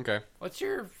you. Okay. What's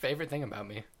your favorite thing about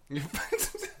me?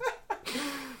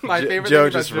 My favorite Joe thing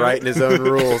about just Joe. writing his own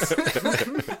rules.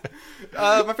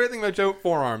 My favorite thing about Joe,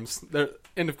 forearms.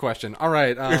 End of question. All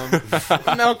right.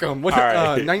 Malcolm, what, All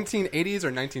right. 1980s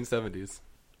or 1970s?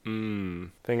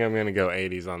 Think I'm gonna go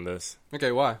 80s on this.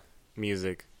 Okay, why?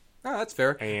 Music. Oh, that's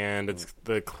fair. And it's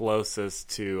the closest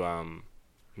to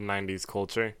 90s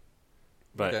culture.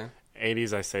 But Okay.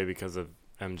 80s I say because of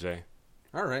MJ.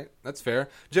 All right, that's fair.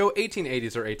 Joe,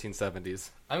 1880s or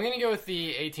 1870s? I'm going to go with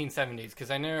the 1870s because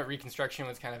I know Reconstruction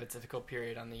was kind of a difficult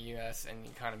period on the U.S. and the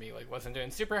economy wasn't doing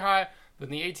super hot. But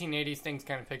in the 1880s, things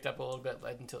kind of picked up a little bit,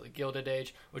 led until the Gilded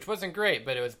Age, which wasn't great,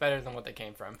 but it was better than what they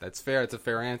came from. That's fair. It's a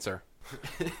fair answer.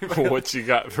 What you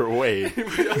got for Wade?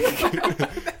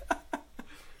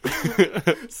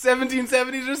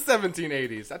 1770s or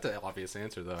 1780s? That's an obvious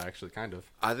answer, though, actually, kind of.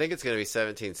 I think it's going to be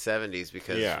 1770s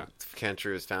because Yeah. the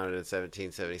country was founded in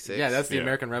 1776. Yeah, that's the Yeah.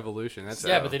 American Revolution. That's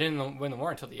Yeah, but they didn't win the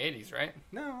war until the 80s, right?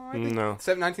 No, I think No.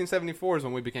 1974 is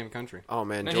when we became a country. Oh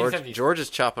man, 1970s. George is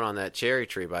chopping on that cherry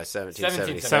tree by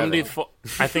 1777. 74.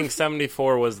 I think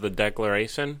 74 was the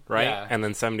Declaration, right? Yeah. And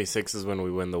then 76 is when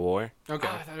we win the war. Okay.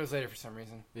 Oh, I thought it was later for some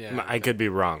reason. Yeah. I could be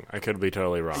wrong. I could be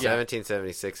totally wrong.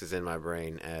 1776 is in my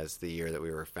brain as the year that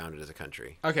we were founded as a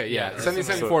country. Okay, yeah. Yeah,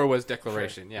 1774 was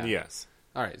Declaration, yeah. Yes.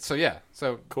 All right, so yeah.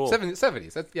 So Cool.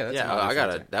 70s. That's an Yeah, obvious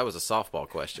answer. that was a softball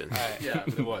question. All right. Yeah,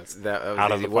 it was. That was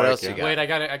Out of easy. the What park, else you yeah. got? Wait,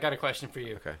 I got a question for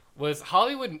you. Okay. Was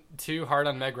Hollywood too hard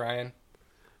on Meg Ryan?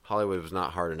 Hollywood was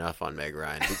not hard enough on Meg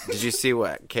Ryan. Did you see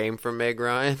what came from Meg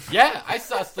Ryan? Yeah, I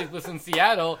saw Sleepless in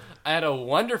Seattle. I had a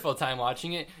wonderful time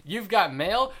watching it. You've Got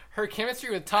Mail. Her chemistry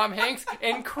with Tom Hanks,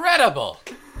 incredible.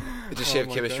 Did she have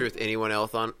my chemistry God. with anyone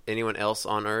else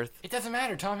on Earth? It doesn't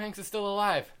matter. Tom Hanks is still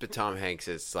alive. But Tom Hanks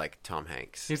is like Tom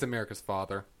Hanks. He's America's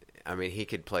father. I mean, he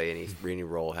could play any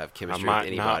role, have I chemistry with might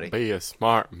anybody. not be a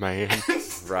smart man.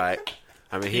 Right.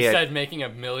 I mean, He said making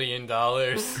 $1 million.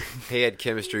 he had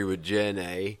chemistry with Jen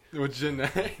A. With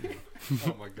Janae.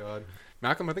 Oh, my God.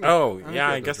 Malcolm, I think... Oh, think yeah, you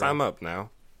I have this guess right. I'm up now.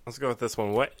 Let's go with this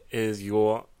one. What is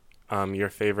your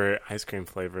favorite ice cream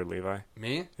flavor, Levi?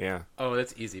 Me? Yeah. Oh,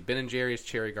 that's easy. Ben & Jerry's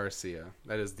Cherry Garcia.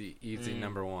 That is the easy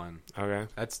number one. Okay.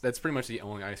 That's pretty much the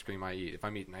only ice cream I eat. If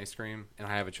I'm eating ice cream and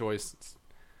I have a choice, it's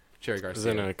Cherry Is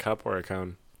Garcia. it in a cup or a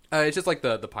cone? It's just like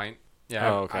the pint. Yeah.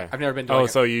 Oh, okay. I've never been to. Oh, like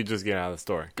so you just get out of the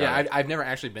store. Got yeah, it. I've never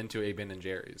actually been to a Ben &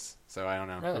 Jerry's, so I don't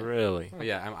know. Really? Really? But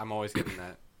yeah, I'm always getting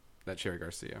that Cherry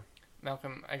Garcia.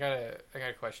 Malcolm, I got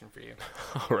a question for you.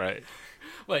 All right.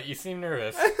 What? You seem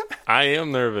nervous. I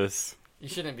am nervous. You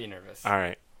shouldn't be nervous. All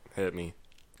right. Hit me.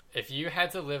 If you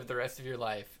had to live the rest of your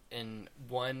life in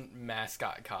one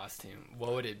mascot costume,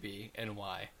 what would it be and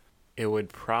why? It would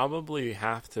probably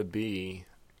have to be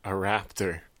a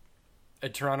raptor. A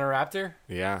Toronto Raptor?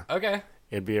 Yeah. Okay.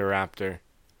 It'd be a raptor.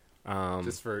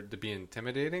 Just to be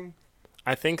intimidating.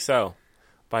 I think so.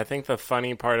 But I think the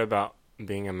funny part about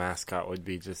being a mascot would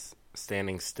be just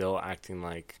standing still, acting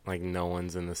like no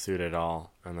one's in the suit at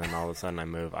all, and then all of a sudden I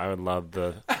move. I would love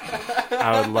to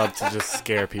just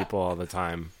scare people all the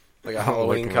time. Like a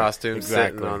Halloween Looking costume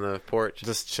exactly. sitting on the porch.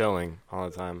 Just chilling all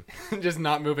the time. Just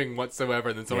not moving whatsoever.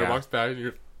 And then somebody Yeah. walks by and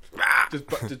you just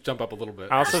jump up a little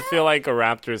bit. I also feel like a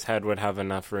raptor's head would have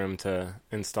enough room to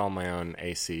install my own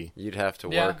AC. You'd have to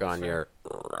Yeah, work on sure. your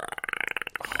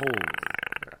Holy.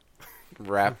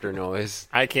 raptor noise.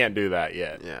 I can't do that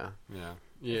yet. Yeah.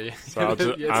 Yeah. So I'll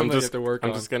just, Yeah, I'm something you just have to work I'm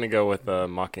on. just gonna go with a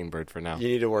mockingbird for now. You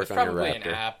need to work There's on your probably an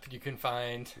raptor. app you can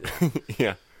find.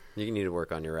 Yeah. You need to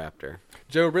work on your raptor.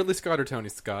 Joe, Ridley Scott or Tony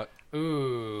Scott?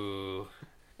 Ooh.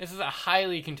 This is a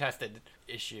highly contested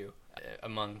issue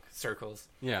among circles.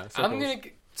 Yeah. I'm circles. going to...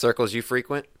 Circles you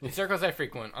frequent? Circles I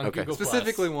frequent on Okay. Google+.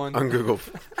 Specifically one. On Google.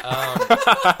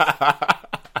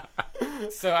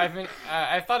 So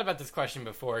I've thought about this question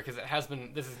before because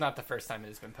this is not the first time it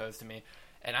has been posed to me.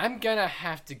 And I'm going to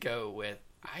have to go with,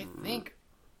 I think,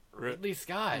 Ridley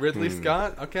Scott. Ridley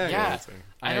Scott? Okay. Yeah.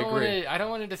 I don't agree. I don't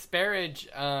want to disparage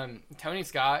Tony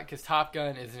Scott because Top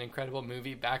Gun is an incredible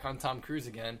movie. Back on Tom Cruise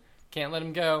again. Can't let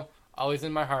him go. Always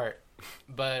in my heart.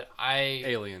 But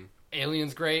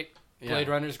Alien's great. Blade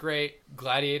Yeah. Runner's great.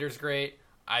 Gladiator's great.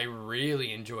 I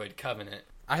really enjoyed Covenant.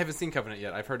 I haven't seen Covenant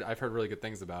yet. I've heard really good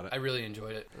things about it. I really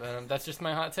enjoyed it. That's just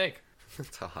my hot take.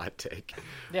 That's a hot take.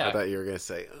 Yeah. I thought you were going to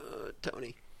say,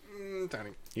 Tony.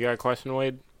 Tony. You got a question,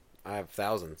 Wade? I have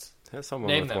thousands. Hit someone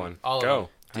Name with them. one. All of Go. them.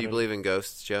 Do you believe in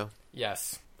ghosts, Joe?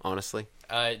 Yes. Honestly?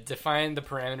 Define the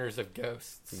parameters of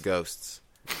ghosts. Ghosts.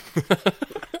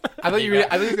 I thought you were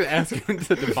going to ask him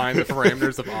to define the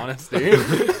parameters of honesty.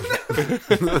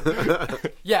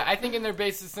 Yeah, I think in their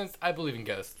basis sense, I believe in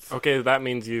ghosts. Okay, that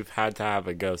means you've had to have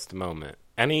a ghost moment.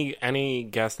 Any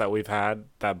guest that we've had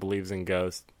that believes in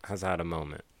ghosts has had a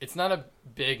moment. It's not a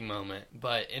big moment,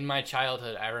 but in my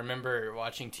childhood, I remember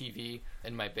watching TV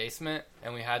in my basement,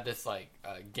 and we had this like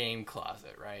game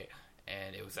closet, right?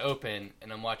 And it was open,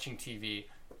 and I'm watching TV,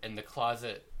 and the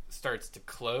closet starts to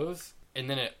close, and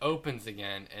then it opens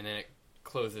again, and then it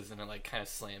closes, and it like kind of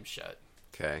slams shut.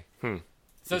 Okay. So It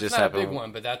it's just not a big happened-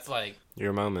 one, but that's like,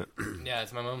 Your moment. yeah,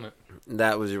 it's my moment.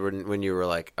 That was when you were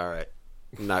like, all right,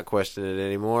 I'm not questioning it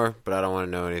anymore, but I don't want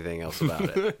to know anything else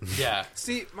about it. Yeah.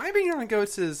 See, my opinion on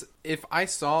ghosts is if I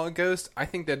saw a ghost, I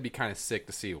think that'd be kind of sick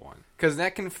to see one. Because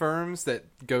that confirms that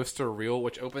ghosts are real,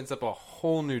 which opens up a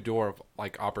whole new door of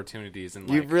like opportunities. And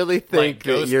You like, really think like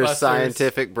that your Ghostbusters?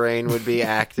 scientific brain would be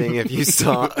acting if you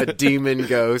saw a demon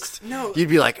ghost? No. You'd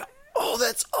be like, oh,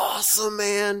 that's awesome,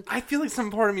 man. I feel like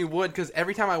some part of me would, because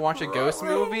every time I watch a ghost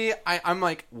movie, I'm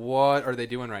like, what are they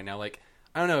doing right now? Like,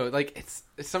 I don't know. Like, it's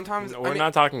sometimes We're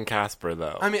not talking Casper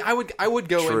though. I mean, I would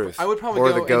go. Truth. I would probably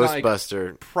or go the in, like,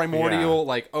 Ghostbuster. primordial,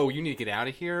 like, oh, you need to get out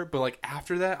of here. But like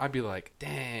after that, I'd be like,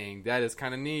 dang, that is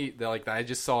kind of neat. That like I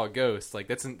just saw a ghost. Like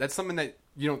that's something that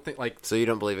you don't think like. So you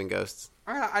don't believe in ghosts?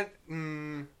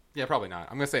 Yeah, probably not.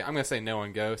 I'm gonna say no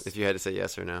on ghosts. If you had to say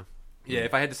yes or no. Yeah,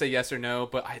 if I had to say yes or no,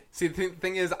 but I see the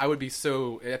thing is, I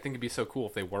think it'd be so cool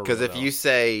if they were. Because real, if though. you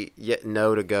say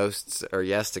no to ghosts or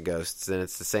yes to ghosts, then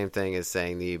it's the same thing as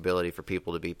saying the ability for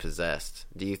people to be possessed.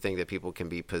 Do you think that people can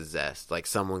be possessed? Like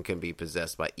someone can be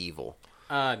possessed by evil?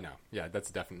 no, yeah,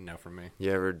 that's a definite no from me.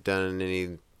 You ever done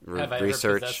any Have I ever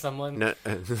research? possessed someone? No.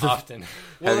 Often.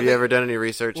 Well, Have you ever done any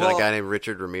research on well- a guy named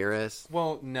Richard Ramirez,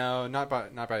 Well, no, not by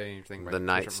anything. the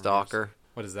Night Stalker?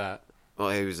 What is that? Well,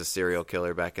 he was a serial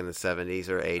killer back in the 70s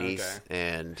or 80s, Okay.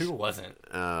 and Who wasn't?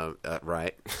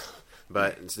 right.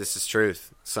 But this is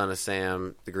truth. Son of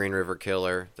Sam, the Green River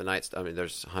Killer, the Night. I mean,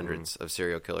 there's hundreds of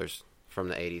serial killers from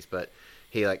the 80s, but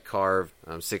he like carved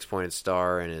six-pointed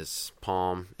star in his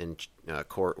palm in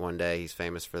court one day. He's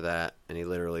famous for that, and he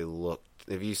literally looked.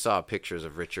 If you saw pictures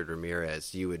of Richard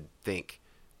Ramirez, you would think,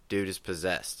 dude is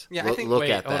possessed. Yeah, I think- look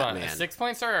Wait, at hold that on. man. A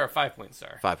 6-point star or a 5-point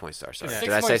star? 5-point star. Sorry, A did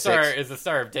I say 6-point star six? is the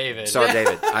Star of David. Star of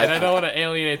David. And I don't want to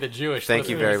alienate the Jewish. Thank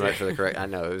you very listeners much for the correct. I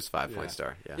know it was 5-point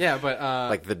star. Yeah. Yeah, but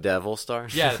Like the devil star.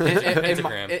 Yeah, the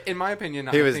pentagram. in my opinion,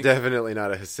 He I was think, definitely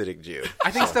not a Hasidic Jew.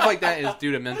 I think stuff like that is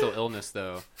due to mental illness,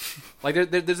 though. Like,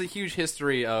 there's a huge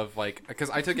history of like, because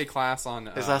I took a class on.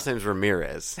 His last name's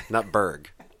Ramirez, not Berg.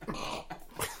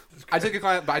 I took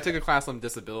a class on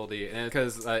disability, and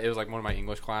because it was like one of my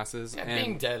English classes. Yeah, and,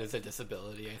 being dead is a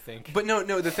disability, I think. But no.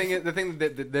 The thing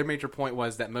that their major point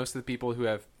was that most of the people who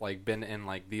have like been in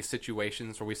like these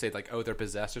situations where we say like, oh, they're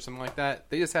possessed or something like that,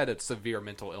 they just had a severe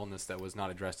mental illness that was not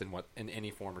addressed in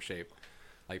any form or shape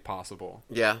like possible.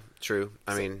 Yeah, true.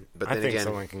 I mean, but I then think again,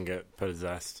 someone can get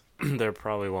possessed. There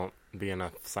probably won't be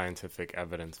enough scientific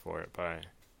evidence for it, but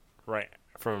right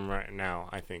now,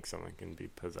 I think someone can be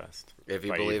possessed. if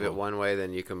you by believe evil. it one way,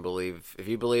 then you can believe. If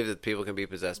you believe that people can be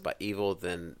possessed by evil,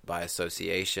 then by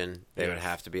association, they would Yes.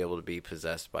 have to be able to be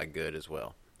possessed by good as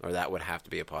well, or that would have to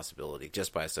be a possibility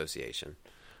just by association.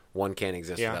 One can't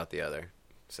exist Yeah. without the other.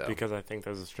 So, because I think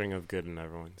there's a string of good in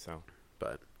everyone. So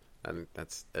but I mean,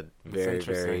 that's a very,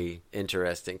 interesting. very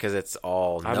interesting because it's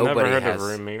all I've nobody never heard has. of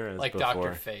Ramirez like before.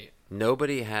 Dr. Fate.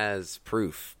 Nobody has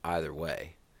proof either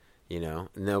way. You know,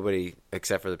 nobody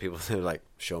except for the people that are like,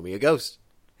 "Show me a ghost.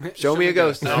 Show me a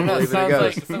ghost." I don't It believe in a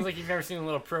ghost. sounds like you've never seen a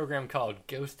little program called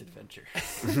Ghost Adventure.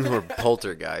 Or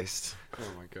poltergeist. Oh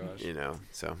my gosh. You know.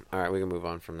 So, all right, we can move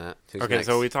on from that. Who's Okay, next?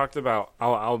 so we talked about.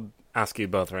 I'll ask you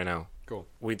both right now. Cool.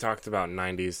 We talked about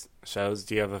 '90s shows.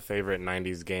 Do you have a favorite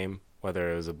 '90s game?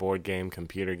 Whether it was a board game,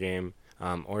 computer game,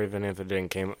 or even if it didn't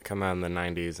come out in the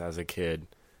 '90s as a kid.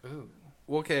 Ooh.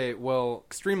 Okay, well,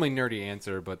 extremely nerdy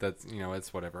answer, but that's,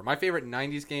 it's whatever. My favorite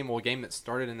 90s game, well, a game that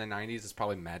started in the 90s is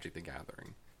probably Magic the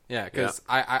Gathering. Yeah, because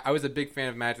I was a big fan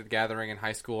of Magic the Gathering in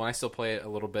high school, and I still play it a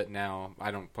little bit now.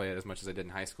 I don't play it as much as I did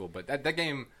in high school, but that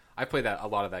game, I played a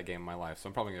lot of that game in my life, so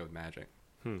I'm probably going to go with Magic.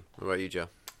 What about you, Joe?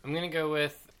 I'm going to go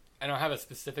with, I don't have a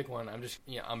specific one. I'm just,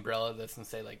 umbrella this and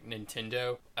say, like,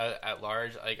 Nintendo at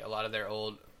large. Like, a lot of their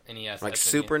old NES. Like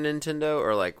Super Nintendo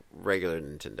or like regular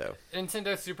Nintendo?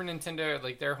 Nintendo, Super Nintendo,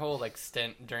 like, their whole, like,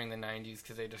 stint during the 90s,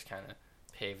 because they just kind of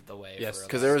paved the way. Yes,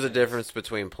 Because there was a difference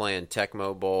between playing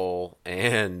Tecmo Bowl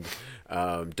and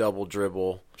Double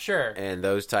Dribble Sure. and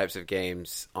those types of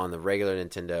games on the regular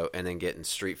Nintendo, and then getting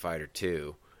Street Fighter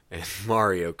 2 and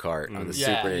Mario Kart on the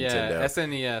Yeah, Super Nintendo. Yeah,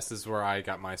 SNES is where I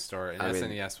got my start, and I mean,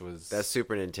 SNES was That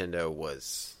Super Nintendo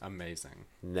was amazing.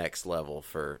 next level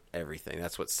for everything.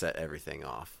 That's what set everything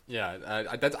off. Yeah,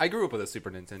 I grew up with a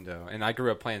Super Nintendo, and I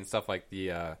grew up playing stuff like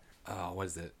the what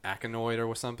is it, Akinoid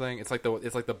or something? It's like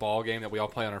the ball game that we all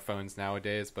play on our phones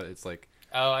nowadays, but it's like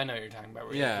Oh, I know what you're talking about.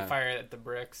 Where you fire it at the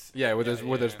bricks. Yeah, where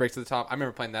there's bricks at the top. I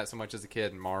remember playing that so much as a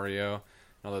kid, and Mario, and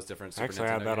all those different Super Actually,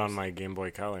 I Nintendo had that on games. my Game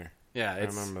Boy Color. Yeah, I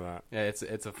remember that. Yeah,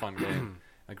 it's a fun game.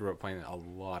 I grew up playing a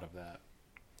lot of that.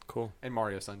 Cool. And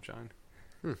Mario Sunshine.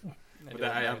 But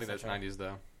I don't think that's 90s,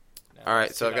 though. No, All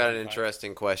right, so I've got an 2005.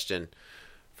 interesting question.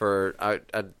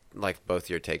 I'd like both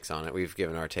your takes on it. We've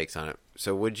given our takes on it.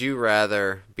 So would you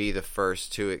rather be the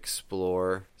first to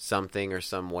explore something or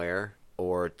somewhere,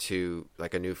 or to,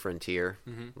 like, a new frontier?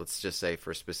 Mm-hmm. Let's just say,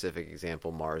 for a specific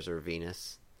example, Mars or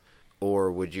Venus.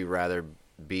 Or would you rather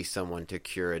be someone to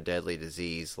cure a deadly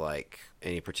disease, like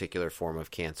any particular form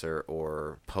of cancer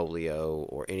or polio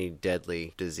or any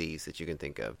deadly disease that you can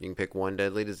think of? You can pick one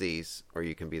deadly disease, or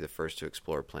you can be the first to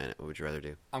explore a planet. What would you rather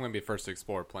do? I'm going to be first to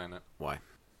explore a planet. Why?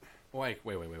 Wait.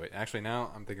 Actually,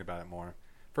 now I'm thinking about it more.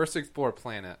 First to explore a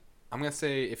planet. I'm going to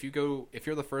say if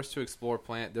you're the first to explore a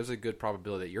planet, there's a good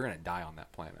probability that you're going to die on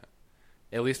that planet.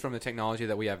 At least from the technology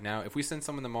that we have now. If we send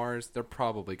someone to Mars, they're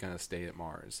probably going to stay at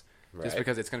Mars. Right. Just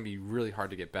because it's going to be really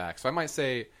hard to get back. So I might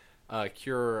say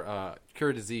cure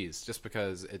a disease, just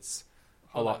because it's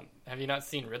Hold a lot. on. Have you not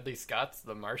seen Ridley Scott's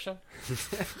The Martian?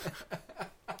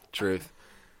 Truth.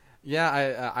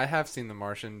 Yeah, I have seen The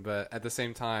Martian, but at the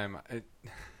same time,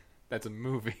 that's a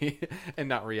movie and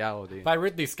not reality. By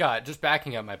Ridley Scott, just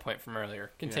backing up my point from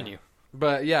earlier. Continue.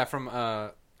 But yeah, from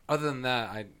other than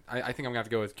that, I think I'm gonna have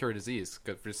to go with cure disease,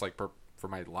 just like for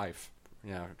my life.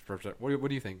 Yeah. What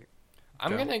do you think?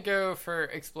 I'm Joe? going to go for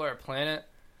Explore a Planet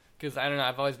because, I don't know,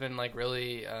 I've always been, like,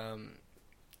 really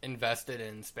invested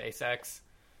in SpaceX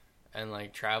and,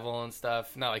 like, travel and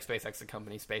stuff. Not like SpaceX, the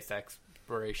company, space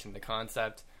exploration, the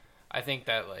concept. I think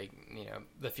that, like, you know,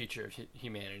 the future of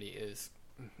humanity is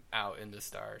out in the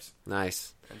stars.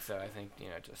 Nice. And so I think, you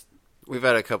know, just... We've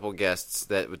had a couple guests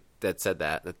that said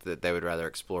that they would rather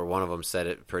explore. One of them said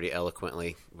it pretty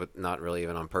eloquently, but not really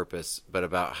even on purpose, but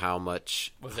about how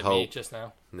much Was it hope... me just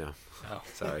now? No. Oh.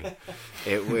 Sorry.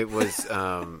 It was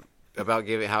about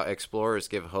how explorers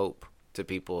give hope to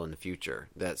people in the future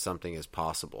that something is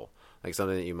possible. Like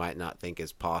something that you might not think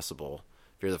is possible.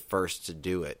 If you're the first to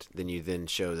do it, then you then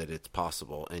show that it's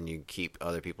possible, and you keep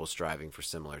other people striving for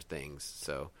similar things.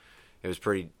 So it was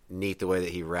pretty neat the way that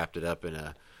he wrapped it up in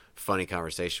a funny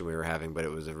conversation we were having, but it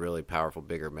was a really powerful,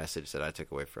 bigger message that I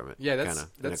took away from it. Yeah, kind of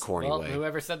in a corny Well, way.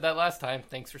 whoever said that last time,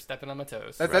 thanks for stepping on my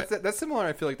toes. That's similar.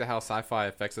 I feel like to how sci-fi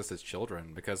affects us as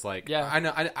children, because like Yeah.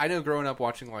 I know growing up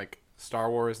watching like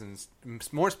Star Wars and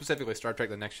more specifically Star Trek: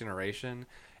 The Next Generation,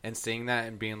 and seeing that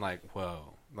and being like,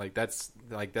 whoa,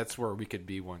 that's where we could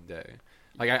be one day.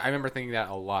 Like I remember thinking that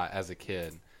a lot as a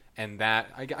kid, and that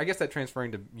I guess that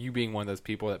transferring to you being one of those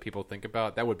people that people think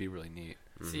about, that would be really neat.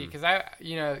 See, because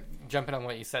jumping on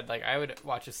what you said, like I would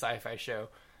watch a sci-fi show,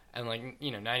 and like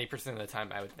 90% of the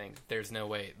time I would think there's no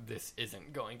way this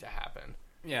isn't going to happen.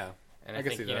 Yeah, And I I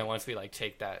can think see that. once we like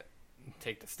take the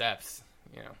steps,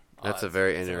 all That's a that's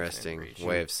very within interesting reach.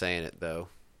 way of saying it, though,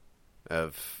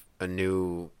 of a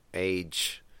new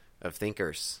age of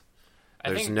thinkers. I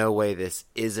There's think- no way this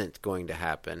isn't going to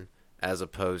happen, as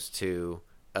opposed to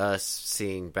us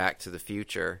seeing Back to the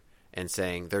Future and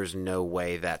saying there's no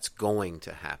way that's going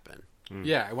to happen.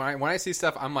 Yeah, when I see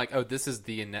stuff, I'm like, oh, this is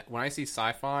when I see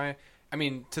sci-fi, I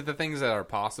mean, to the things that are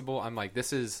possible, I'm like,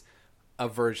 this is a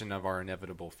version of our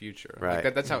inevitable future. Right.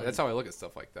 Like, that's how I look at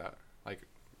stuff like that. Like,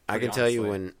 I pretty can tell you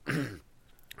honestly.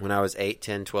 when I was 8,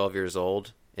 10, 12 years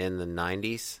old in the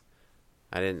 90s,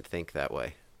 I didn't think that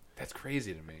way. That's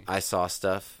crazy to me. I saw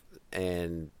stuff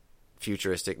and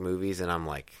futuristic movies, and I'm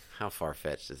like, how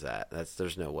far-fetched is that?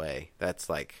 There's no way. That's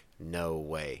like, no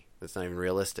way. That's not even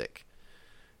realistic.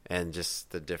 And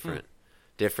just the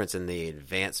difference in the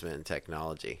advancement in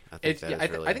technology. I think that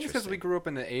is really I think it's because we interesting. grew up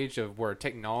in an age of where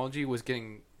technology was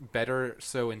getting better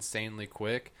so insanely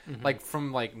quick. Like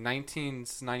from like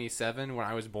 1997 when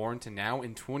I was born to now,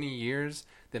 in 20 years,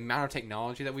 the amount of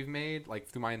technology that we've made, like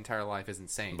through my entire life, is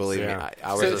insane. Believe me, Yeah.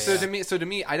 I was So to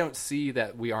me, I don't see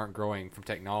that we aren't growing from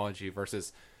technology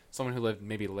versus someone who lived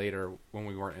maybe later when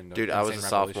we weren't in. Dude, I was a insane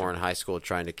sophomore in revolution. high school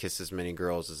trying to kiss as many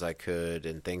girls as I could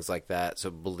and things like that. So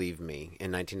believe me,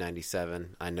 in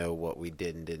 1997, I know what we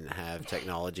did and didn't have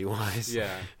technology-wise.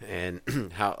 Yeah. And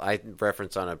how I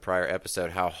referenced on a prior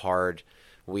episode how hard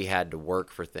we had to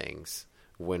work for things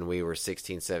when we were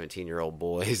 16, 17-year-old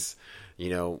boys.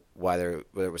 Whether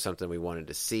it was something we wanted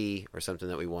to see or something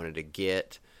that we wanted to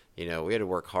get. We had to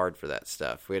work hard for that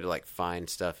stuff. We had to like find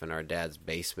stuff in our dad's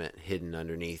basement hidden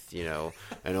underneath,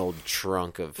 an old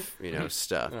trunk of,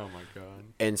 stuff Oh my god.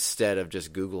 instead of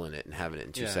just Googling it and having it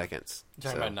in 2 Yeah. seconds. You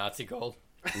talking So, about Nazi gold?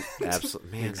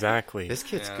 Absolutely, man. Exactly. This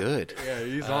kid's Yeah. good. Yeah,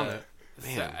 he's on it. So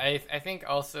Man. I think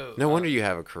also No wonder you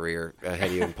have a career ahead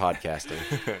of you in podcasting.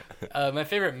 my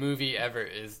favorite movie ever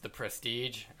is The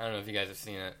Prestige. I don't know if you guys have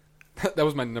seen it. That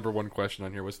was my number one question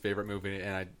on here was favorite movie,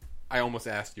 and I almost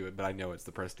asked you it, but I know it's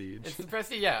The Prestige. It's The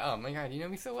Prestige. Yeah. Oh my God, you know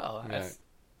me so well. Yeah.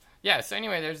 Yeah. So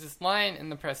anyway, there's this line in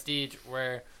The Prestige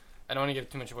where I don't want to give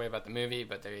too much away about the movie,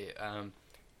 but they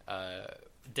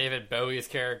David Bowie's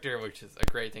character, which is a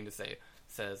great thing to say,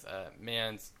 says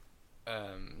man's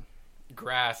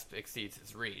grasp exceeds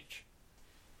his reach.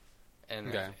 And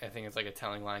Okay. I think it's like a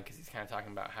telling line because he's kind of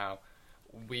talking about how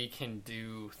we can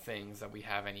do things that we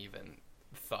haven't even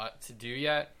thought to do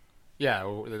yet. Yeah,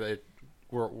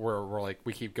 we're like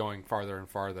we keep going farther and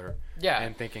farther, Yeah.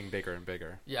 and thinking bigger and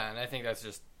bigger. Yeah, and I think that's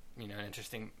just, an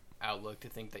interesting outlook to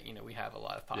think that, we have a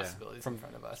lot of possibilities in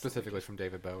front of us. Specifically from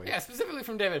David Bowie. Yeah, specifically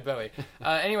from David Bowie.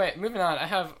 Anyway, moving on. I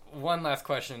have one last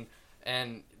question,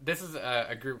 and this is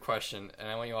a group question, and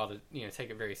I want you all to take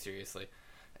it very seriously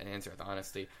and answer with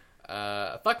honesty.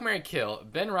 Fuck, marry, kill: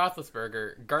 Ben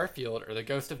Roethlisberger, Garfield, or the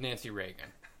ghost of Nancy Reagan.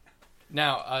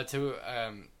 Now, to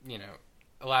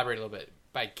elaborate a little bit,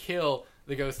 by kill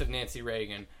the ghost of Nancy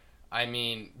Reagan, I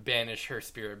mean banish her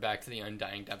spirit back to the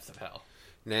undying depths of hell.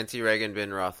 Nancy Reagan, Ben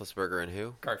Roethlisberger, and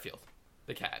who? Garfield,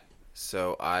 the cat.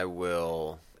 So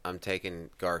I'm taking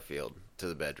Garfield to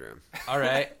the bedroom. All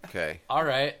right. Okay. All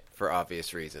right. For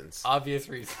obvious reasons. Obvious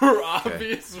reason. For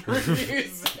obvious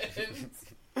reasons.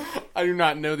 I do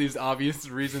not know these obvious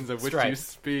reasons of which you Stripes.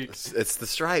 speak. It's the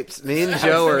stripes. Me and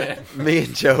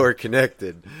Joe are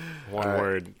connected. One All right.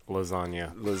 word,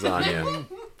 lasagna. Lasagna.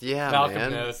 Yeah, Malcolm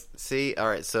man. knows. See, all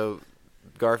right. So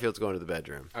Garfield's going to the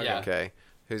bedroom. Yeah. Okay.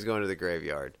 Who's going to the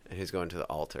graveyard and who's going to the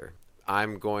altar?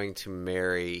 I'm going to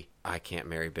marry. I can't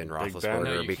marry Ben Ben? Roethlisberger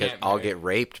No, you because can't I'll marry. get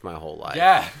raped my whole life.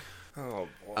 Yeah. Oh,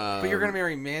 boy. But you're gonna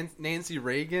marry Nancy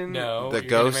Reagan? No. The you're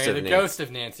gonna ghost marry of the Nancy. ghost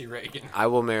of Nancy Reagan. I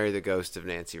will marry the ghost of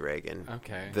Nancy Reagan.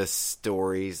 Okay. The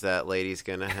stories that lady's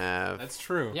gonna have. That's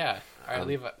true. Yeah. All right,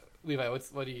 Levi,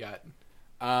 what do you got?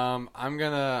 I'm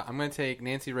gonna take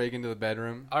Nancy Reagan to the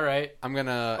bedroom. All right. I'm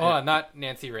gonna. Oh, not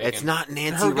Nancy Reagan. It's not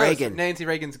Nancy her ghost- Reagan. Nancy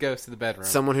Reagan's ghost to the bedroom.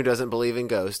 Someone who doesn't believe in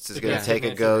ghosts is The going to ghost take of a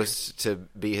Nancy ghost to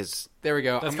be his. There we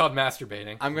go. That's called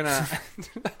masturbating. I'm gonna.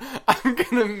 I'm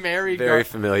gonna marry. Very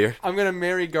familiar. I'm gonna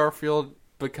marry Garfield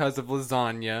because of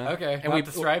lasagna. Okay, and not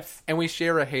the stripes? And we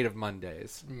share a hate of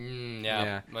Mondays.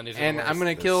 Yeah. Mondays are And the I'm worst.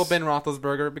 gonna kill Ben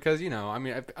Roethlisberger because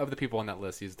of the people on that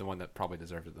list, he's the one that probably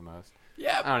deserves it the most.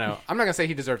 Yeah. I don't know. I'm not gonna say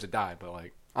he deserves to die, but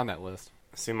like on that list.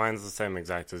 See, mine's the same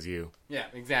exact as you. Yeah,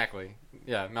 exactly.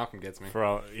 Yeah, Malcolm gets me.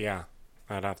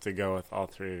 I'd have to go with all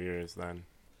three of yours then.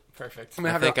 Perfect. I'm gonna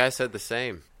I have think to- I said the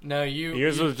same. No, you.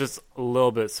 Yours you, was just a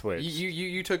little bit switched.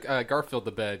 You took Garfield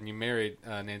to bed and you married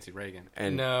Nancy Reagan.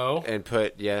 And No. and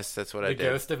put that's what I The did.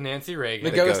 ghost of Nancy Reagan.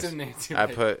 The ghost of Nancy I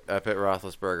Reagan. put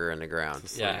Roethlisberger in the ground.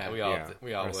 Yeah, we all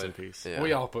Rest in would. peace. Yeah.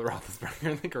 We all put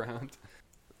Roethlisberger in the ground.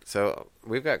 So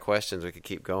we've got questions. We could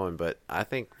keep going, but I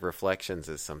think reflections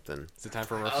is something. Is it time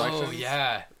for reflections? Oh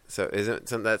yeah. So isn't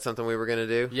that something we were going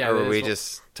to do? Yeah, Or it were we is.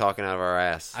 just talking out of our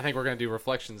ass? I think we're gonna do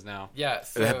reflections now. Yeah.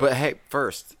 So, But hey,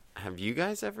 first, have you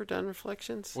guys ever done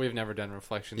reflections? We've never done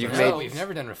reflections. You've no, made- we've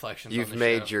never done reflections. You've on the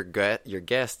made show. your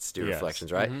guests do Yes.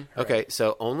 reflections, right? Mhm. Okay,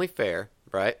 so only fair,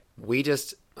 right? We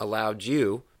just allowed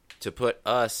you to put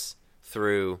us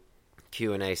through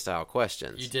Q&A style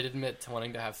questions. You did admit to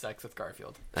wanting to have sex with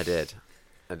Garfield. I did.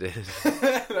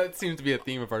 That seems to be a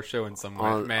theme of our show in some way,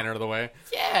 On- manner of the way.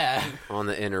 Yeah. On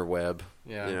the interweb.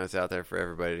 Yeah. You know, it's out there for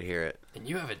everybody to hear it. And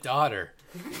you have a daughter.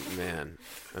 Man,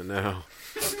 I know.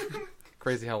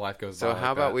 Crazy how life goes. So by like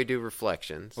how about that. we do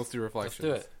reflections? Let's do Let's reflections.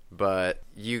 do it. But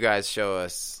you guys show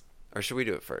us, or should we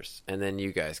do it first? And then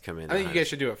you guys come in. I think you behind. guys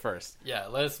should do it first. Yeah.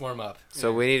 Let us warm up.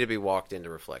 So we need to be walked into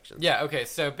reflections. Yeah, okay,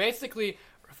 so basically,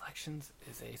 Reflections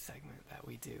is a segment that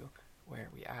we do where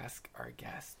we ask our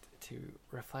guest to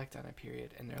reflect on a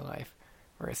period in their life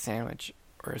where a sandwich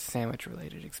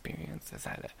related experience has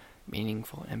had a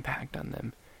meaningful impact on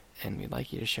them. And we'd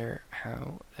like you to share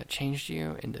how that changed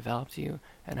you and developed you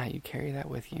and how you carry that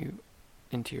with you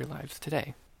into your lives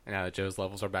today. And now that Joe's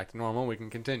levels are back to normal, we can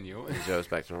continue. Joe's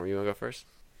back to normal. You want to go first?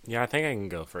 Yeah, I think I can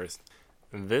go first.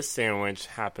 This sandwich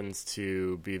happens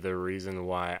to be the reason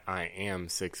why I am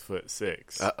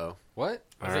 6'6". Uh-oh. What? Is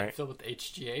All it right. filled with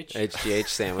HGH? HGH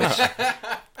sandwich.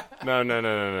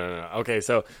 No. Okay,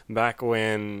 so back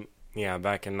in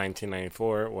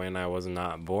 1994, when I was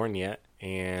not born yet,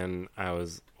 and I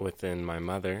was within my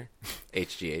mother,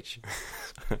 HGH.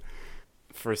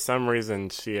 for some reason,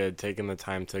 she had taken the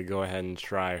time to go ahead and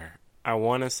try her. I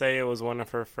want to say it was one of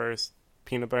her first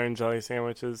peanut butter and jelly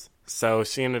sandwiches. So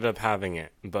she ended up having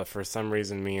it, but for some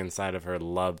reason me inside of her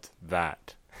loved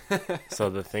that. So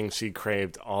the thing she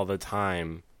craved all the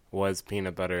time was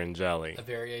peanut butter and jelly. A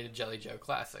variated Jelly Joe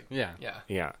classic. Yeah.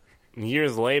 Yeah.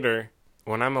 Years later,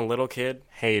 when I'm a little kid,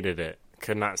 hated it.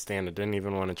 Could not stand it. Didn't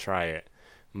even want to try it.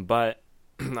 But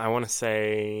I want to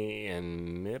say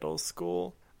in middle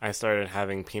school, I started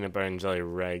having peanut butter and jelly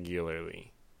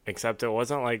regularly. Except it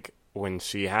wasn't like when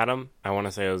she had them. I want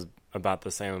to say it was about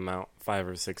the same amount, 5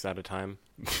 or 6 at a time.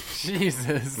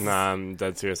 Jesus. Nah, I'm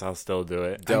dead serious. I'll still do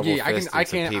it. Double Yeah, I fisted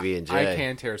some PB&J. I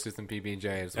can tear through some PB&J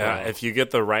as well. If you get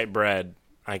the right bread,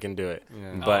 I can do it.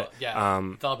 Yeah. But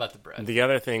it's all about the bread. the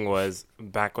other thing was,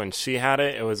 back when she had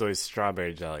it, it was always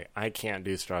strawberry jelly. I can't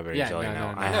do strawberry jelly no,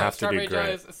 now. no. I have to do strawberry jelly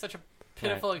grape. is such a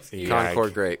pitiful excuse. Yeah.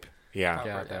 Concord grape. Yeah.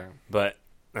 Yeah, there. But,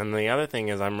 and the other thing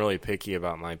is I'm really picky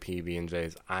about my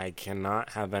PB&Js. I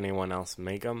cannot have anyone else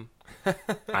make them.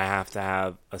 I have to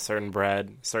have a certain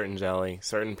bread, certain jelly,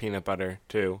 certain peanut butter,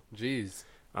 too. Jeez.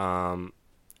 And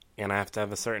I have to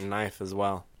have a certain knife as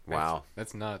well. Wow.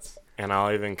 That's nuts. And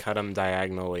I'll even cut them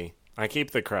diagonally. I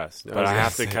keep the crust, I but was I gonna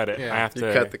have to say, cut it. yeah. I have You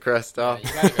to cut the crust off. You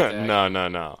gotta go diagonal.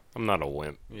 No. I'm not a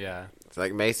wimp. Yeah. It's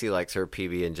like Macy likes her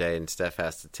PB&J, and Steph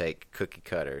has to take cookie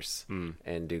cutters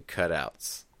and do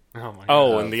cutouts. Oh my god.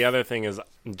 Oh, and the other thing is,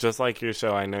 just like your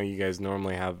show, I know you guys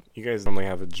normally have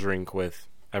a drink with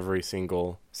every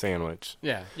single sandwich.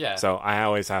 Yeah. Yeah. So I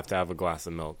always have to have a glass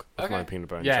of milk with Okay. my peanut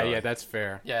butter and Yeah, jelly. yeah, that's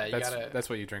fair. Yeah, you gotta- that's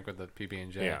what you drink with the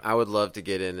PB&J. Yeah. I would love to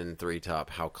get in 3 Top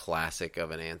how classic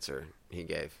of an answer he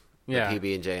gave. Yeah. A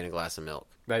PB&J and a glass of milk.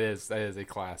 That is a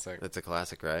classic. That's a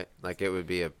classic, right? Like, it would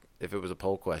be if it was a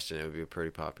poll question, it would be a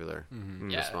pretty popular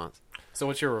Yeah. response. So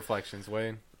what's your reflections,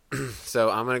 Wade? So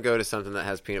I'm going to go to something that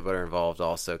has peanut butter involved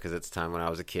also, because it's time when I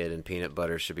was a kid, and peanut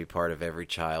butter should be part of every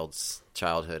child's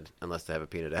childhood, unless they have a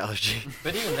peanut allergy.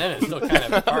 But even then, it's still kind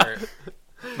of a part.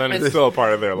 Then it's still a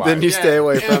part of their life. Then you stay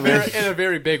away from it. In a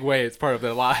very big way, it's part of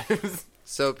their lives.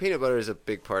 So peanut butter is a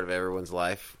big part of everyone's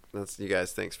life. That's you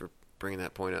guys. Thanks for bringing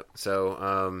that point up.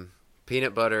 So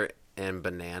peanut butter and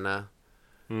banana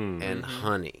and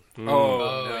honey. Oh,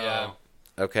 no. yeah.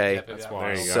 Okay. Yep, That's yeah. wild.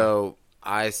 There you go. So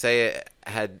I say it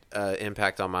had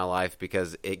impact on my life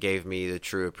because it gave me the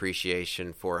true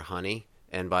appreciation for honey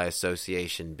and by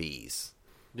association bees.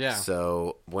 Yeah.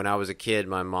 So when I was a kid,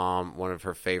 my mom, one of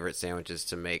her favorite sandwiches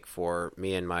to make for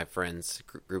me and my friends,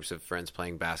 groups of friends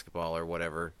playing basketball or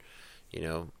whatever,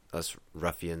 us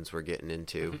ruffians were getting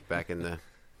into back in the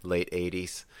late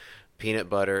 80s. Peanut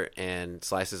butter and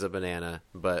slices of banana,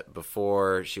 but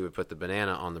before she would put the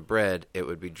banana on the bread, it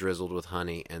would be drizzled with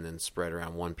honey and then spread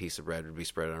around. One piece of bread would be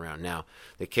spread around. Now,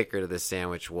 the kicker to this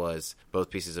sandwich was both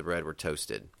pieces of bread were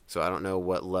toasted. So I don't know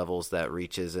what levels that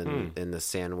reaches in the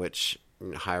sandwich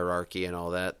hierarchy and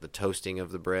all that, the toasting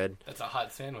of the bread. That's a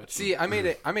hot sandwich. See, I made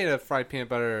a fried peanut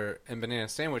butter and banana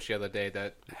sandwich the other day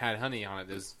that had honey on it.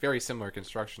 It's very similar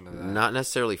construction to that. Not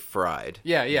necessarily fried.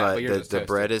 Yeah, but but yours is the toasted.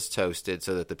 bread is toasted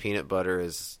so that the peanut butter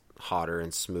is hotter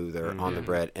and smoother on the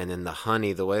bread, and then the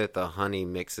honey, the way that the honey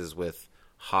mixes with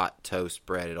hot toast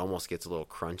bread, it almost gets a little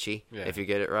crunchy if you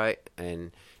get it right.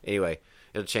 And anyway,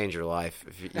 it'll change your life.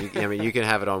 If you, I mean, you can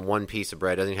have it on one piece of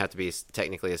bread. It doesn't have to be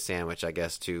technically a sandwich, I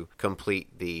guess, to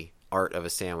complete the art of a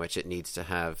sandwich. It needs to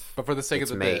have. But for the sake of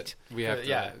its the mate. bit, we have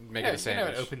to make it a You can sandwich.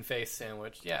 have an open face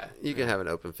sandwich. Yeah. You can have an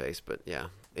open face, but yeah.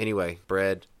 Anyway,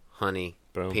 bread, honey,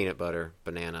 Boom. peanut butter,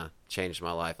 banana changed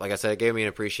my life. Like I said, it gave me an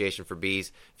appreciation for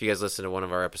bees. If you guys listen to one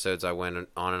of our episodes, I went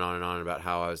on and on and on about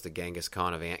how I was the Genghis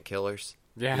Khan of ant killers.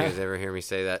 Yeah. You guys ever hear me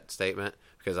say that statement?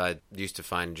 Because I used to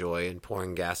find joy in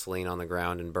pouring gasoline on the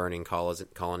ground and burning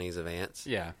colonies of ants.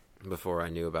 Yeah. Before I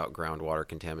knew about groundwater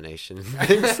contamination and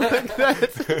things like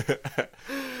that.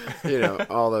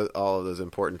 all of those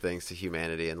important things to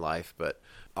humanity and life. But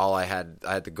I had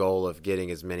the goal of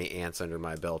getting as many ants under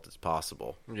my belt as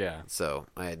possible. Yeah. So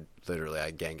I had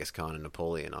Genghis Khan and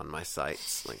Napoleon on my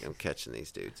sights. Like, I'm catching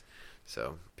these dudes.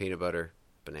 So peanut butter,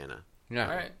 banana. Yeah.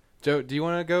 All right. Joe, do you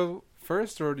want to go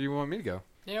first or do you want me to go?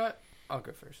 You know what? I'll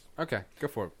go first. Okay, go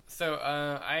for it. So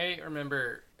I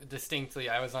remember distinctly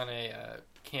I was on a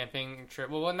camping trip.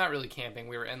 Well, not really camping.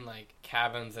 We were in like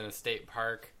cabins in a state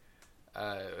park.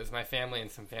 It was my family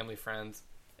and some family friends.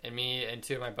 And me and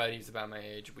 2 of my buddies about my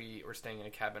age, we were staying in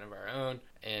a cabin of our own.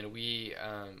 And we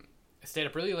stayed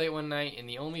up really late one night. And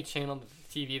the only channel that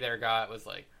the TV there got was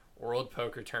like World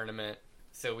Poker Tournament.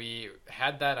 So we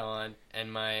had that on.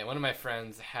 And one of my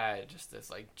friends had just this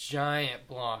like giant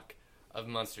block of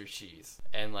Munster cheese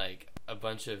and like a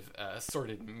bunch of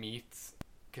assorted meats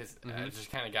because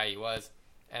just kind of guy he was.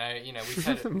 And we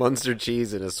had Munster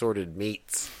cheese and assorted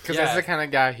meats. Because Yeah. that's the kind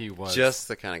of guy he was. Just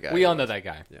the kind of guy. we all know that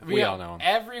guy. Yeah. We all know him.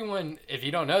 Everyone, if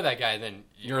you don't know that guy, then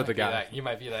You're might the be guy. You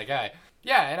might be that guy.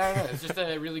 Yeah, and I don't know. It's just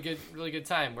a really good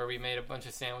time where we made a bunch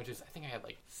of sandwiches. I think I had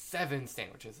like 7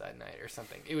 sandwiches that night or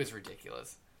something. It was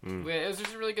ridiculous. It was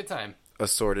just a really good time.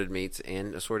 Assorted meats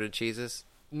and assorted cheeses.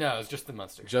 No, it was just the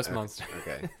Munster. Just Munster.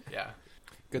 Okay. Yeah.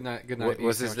 Good night. Good night. What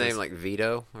was his sandwiches. name? Like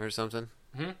Vito or something?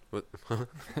 What?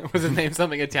 Was his name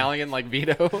something Italian like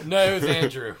Vito? No, it was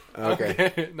Andrew.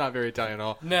 Okay. Not very Italian at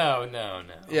all. No.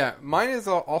 Yeah, mine is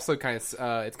also kind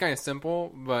of it's kind of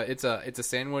simple, but it's a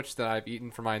sandwich that I've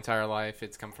eaten for my entire life.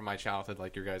 It's come from my childhood,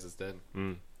 like your guys' did.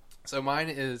 So mine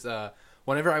is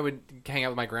whenever I would hang out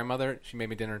with my grandmother, she made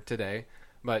me dinner today,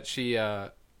 but she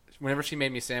whenever she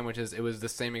made me sandwiches, it was the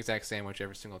same exact sandwich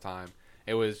every single time.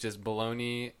 It was just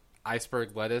bologna,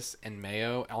 iceberg lettuce, and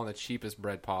mayo on the cheapest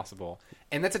bread possible,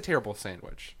 and that's a terrible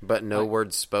sandwich. But no Like-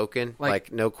 words spoken?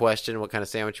 Like, no question what kind of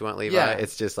sandwich you want, Levi? Yeah.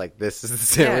 It's just like, this is the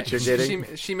sandwich you're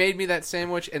getting? She made me that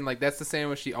sandwich, and like that's the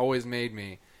sandwich she always made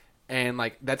me, and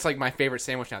like that's like my favorite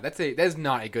sandwich now. That is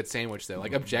not a good sandwich though.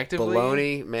 Like objectively,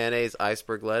 Bologna, mayonnaise,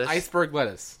 iceberg lettuce? iceberg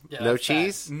lettuce, Yeah, no that's bad.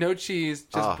 cheese? no cheese,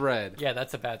 just Oh. bread. Yeah,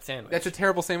 that's a bad sandwich. That's a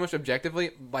terrible sandwich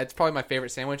objectively, but it's probably my favorite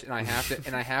sandwich, and I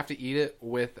have to eat it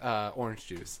with orange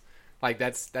juice. Like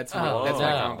that's my Oh, my no.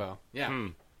 combo. Yeah,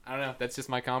 I don't know. That's just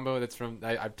my combo. That's from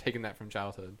I've taken that from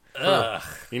childhood. Ugh.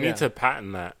 You Yeah. need to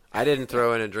patent that. I didn't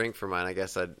throw in a drink for mine. I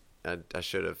guess I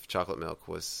should have. Chocolate milk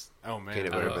was Oh man,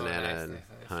 peanut butter, Oh, banana, nice, and nice.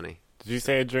 honey. Did you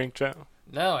say a drink, Joe?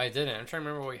 No, I didn't. I'm trying to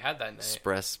remember what we had that night.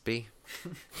 Sprespy.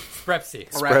 Sprepsy.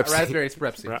 Sprepsy. raspberry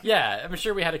sprepsy. Ra- Yeah, I'm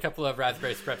sure we had a couple of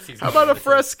raspberry sprepsies. How about a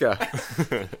Fresca?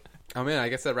 Oh man, I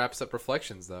guess that wraps up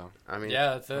reflections though. I mean,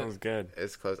 Yeah, that's That it. was good.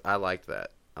 it's close. I liked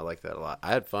that. I liked that a lot. I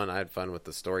had fun. I had fun with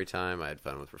the story time. I had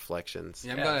fun with reflections.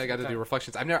 Yeah, I'm Yeah, glad I it's got a good to do time.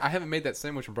 reflections. I haven't made that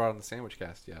sandwich and brought it on the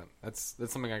Sandwichcast yet. That's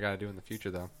something I got to do in the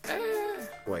future though.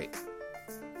 Wait.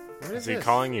 What Is he this?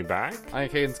 calling you back? I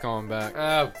think Hayden's calling back.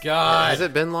 Oh God! Has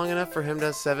it been long enough for him to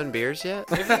have 7 beers yet?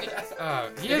 He If he's has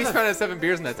trying to have 7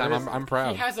 beers in that time, I'm he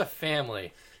proud. has a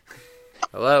family.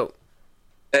 Hello.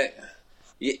 Hey,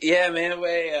 yeah, man.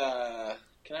 Wait,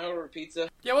 can I order a pizza?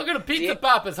 Yeah, welcome to Pizza Yeah.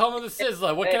 Papa's, home of the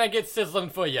Sizzler. What can I get sizzling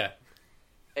for you?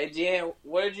 Hey, Deanne,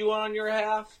 what did you want on your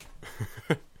half?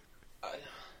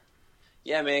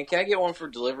 Yeah, man. Can I get one for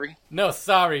delivery? No,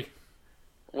 sorry.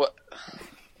 What?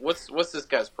 What's this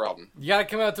guy's problem? You gotta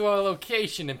come out to our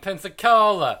location in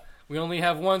Pensacola. We only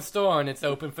have one store and it's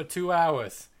open for 2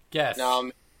 hours. Guess. No,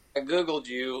 man, I googled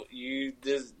you.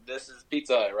 This is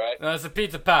Pizza Hut, right? No, it's a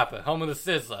Pizza Papa, home of the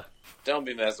Sizzler. Don't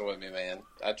be messing with me, man.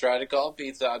 I tried to call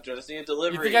pizza. I tried to see a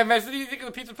delivery. You think I messed with you? You think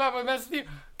the Pizza Papa messed with you?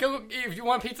 Go if you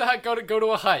want Pizza Hut, go to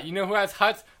a hut. You know who has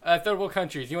huts? Third world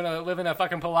countries. You want to live in a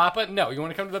fucking palapa? No. You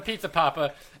want to come to the Pizza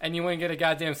Papa and you want to get a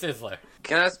goddamn Sizzler.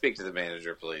 Can I speak to the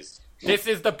manager, please? This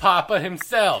is the Papa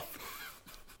himself.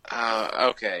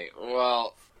 Okay.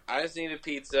 Well, I just need a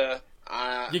pizza.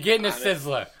 You're getting a I'm-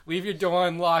 Sizzler. Leave your door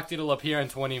unlocked. It'll appear in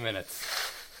 20 minutes.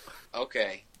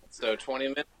 Okay. So 20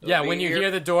 minutes. Yeah, I'll when be you here.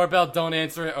 hear the doorbell, don't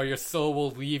answer it or your soul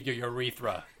will leave your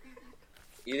urethra.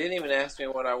 You didn't even ask me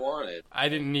what I wanted. I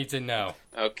didn't need to know.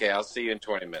 Okay, I'll see you in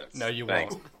 20 minutes. No, you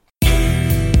Thanks. won't.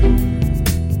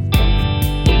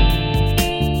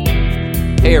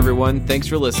 Hey everyone, thanks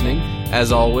for listening.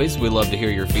 As always, we love to hear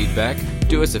your feedback.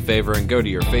 Do us a favor and go to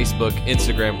your Facebook,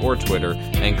 Instagram, or Twitter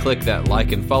and click that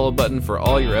like and follow button for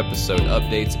all your episode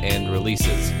updates and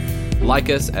releases.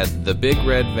 Like us at The Big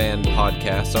Red Van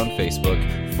Podcast on Facebook.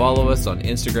 Follow us on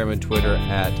Instagram and Twitter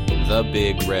at The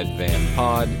Big Red Van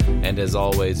Pod. And as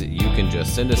always, you can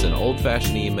just send us an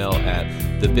old-fashioned email at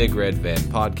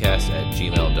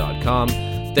thebigredvanpodcast@gmail.com.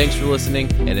 Thanks for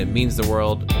listening, and it means the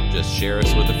world. Just share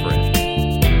us with a friend.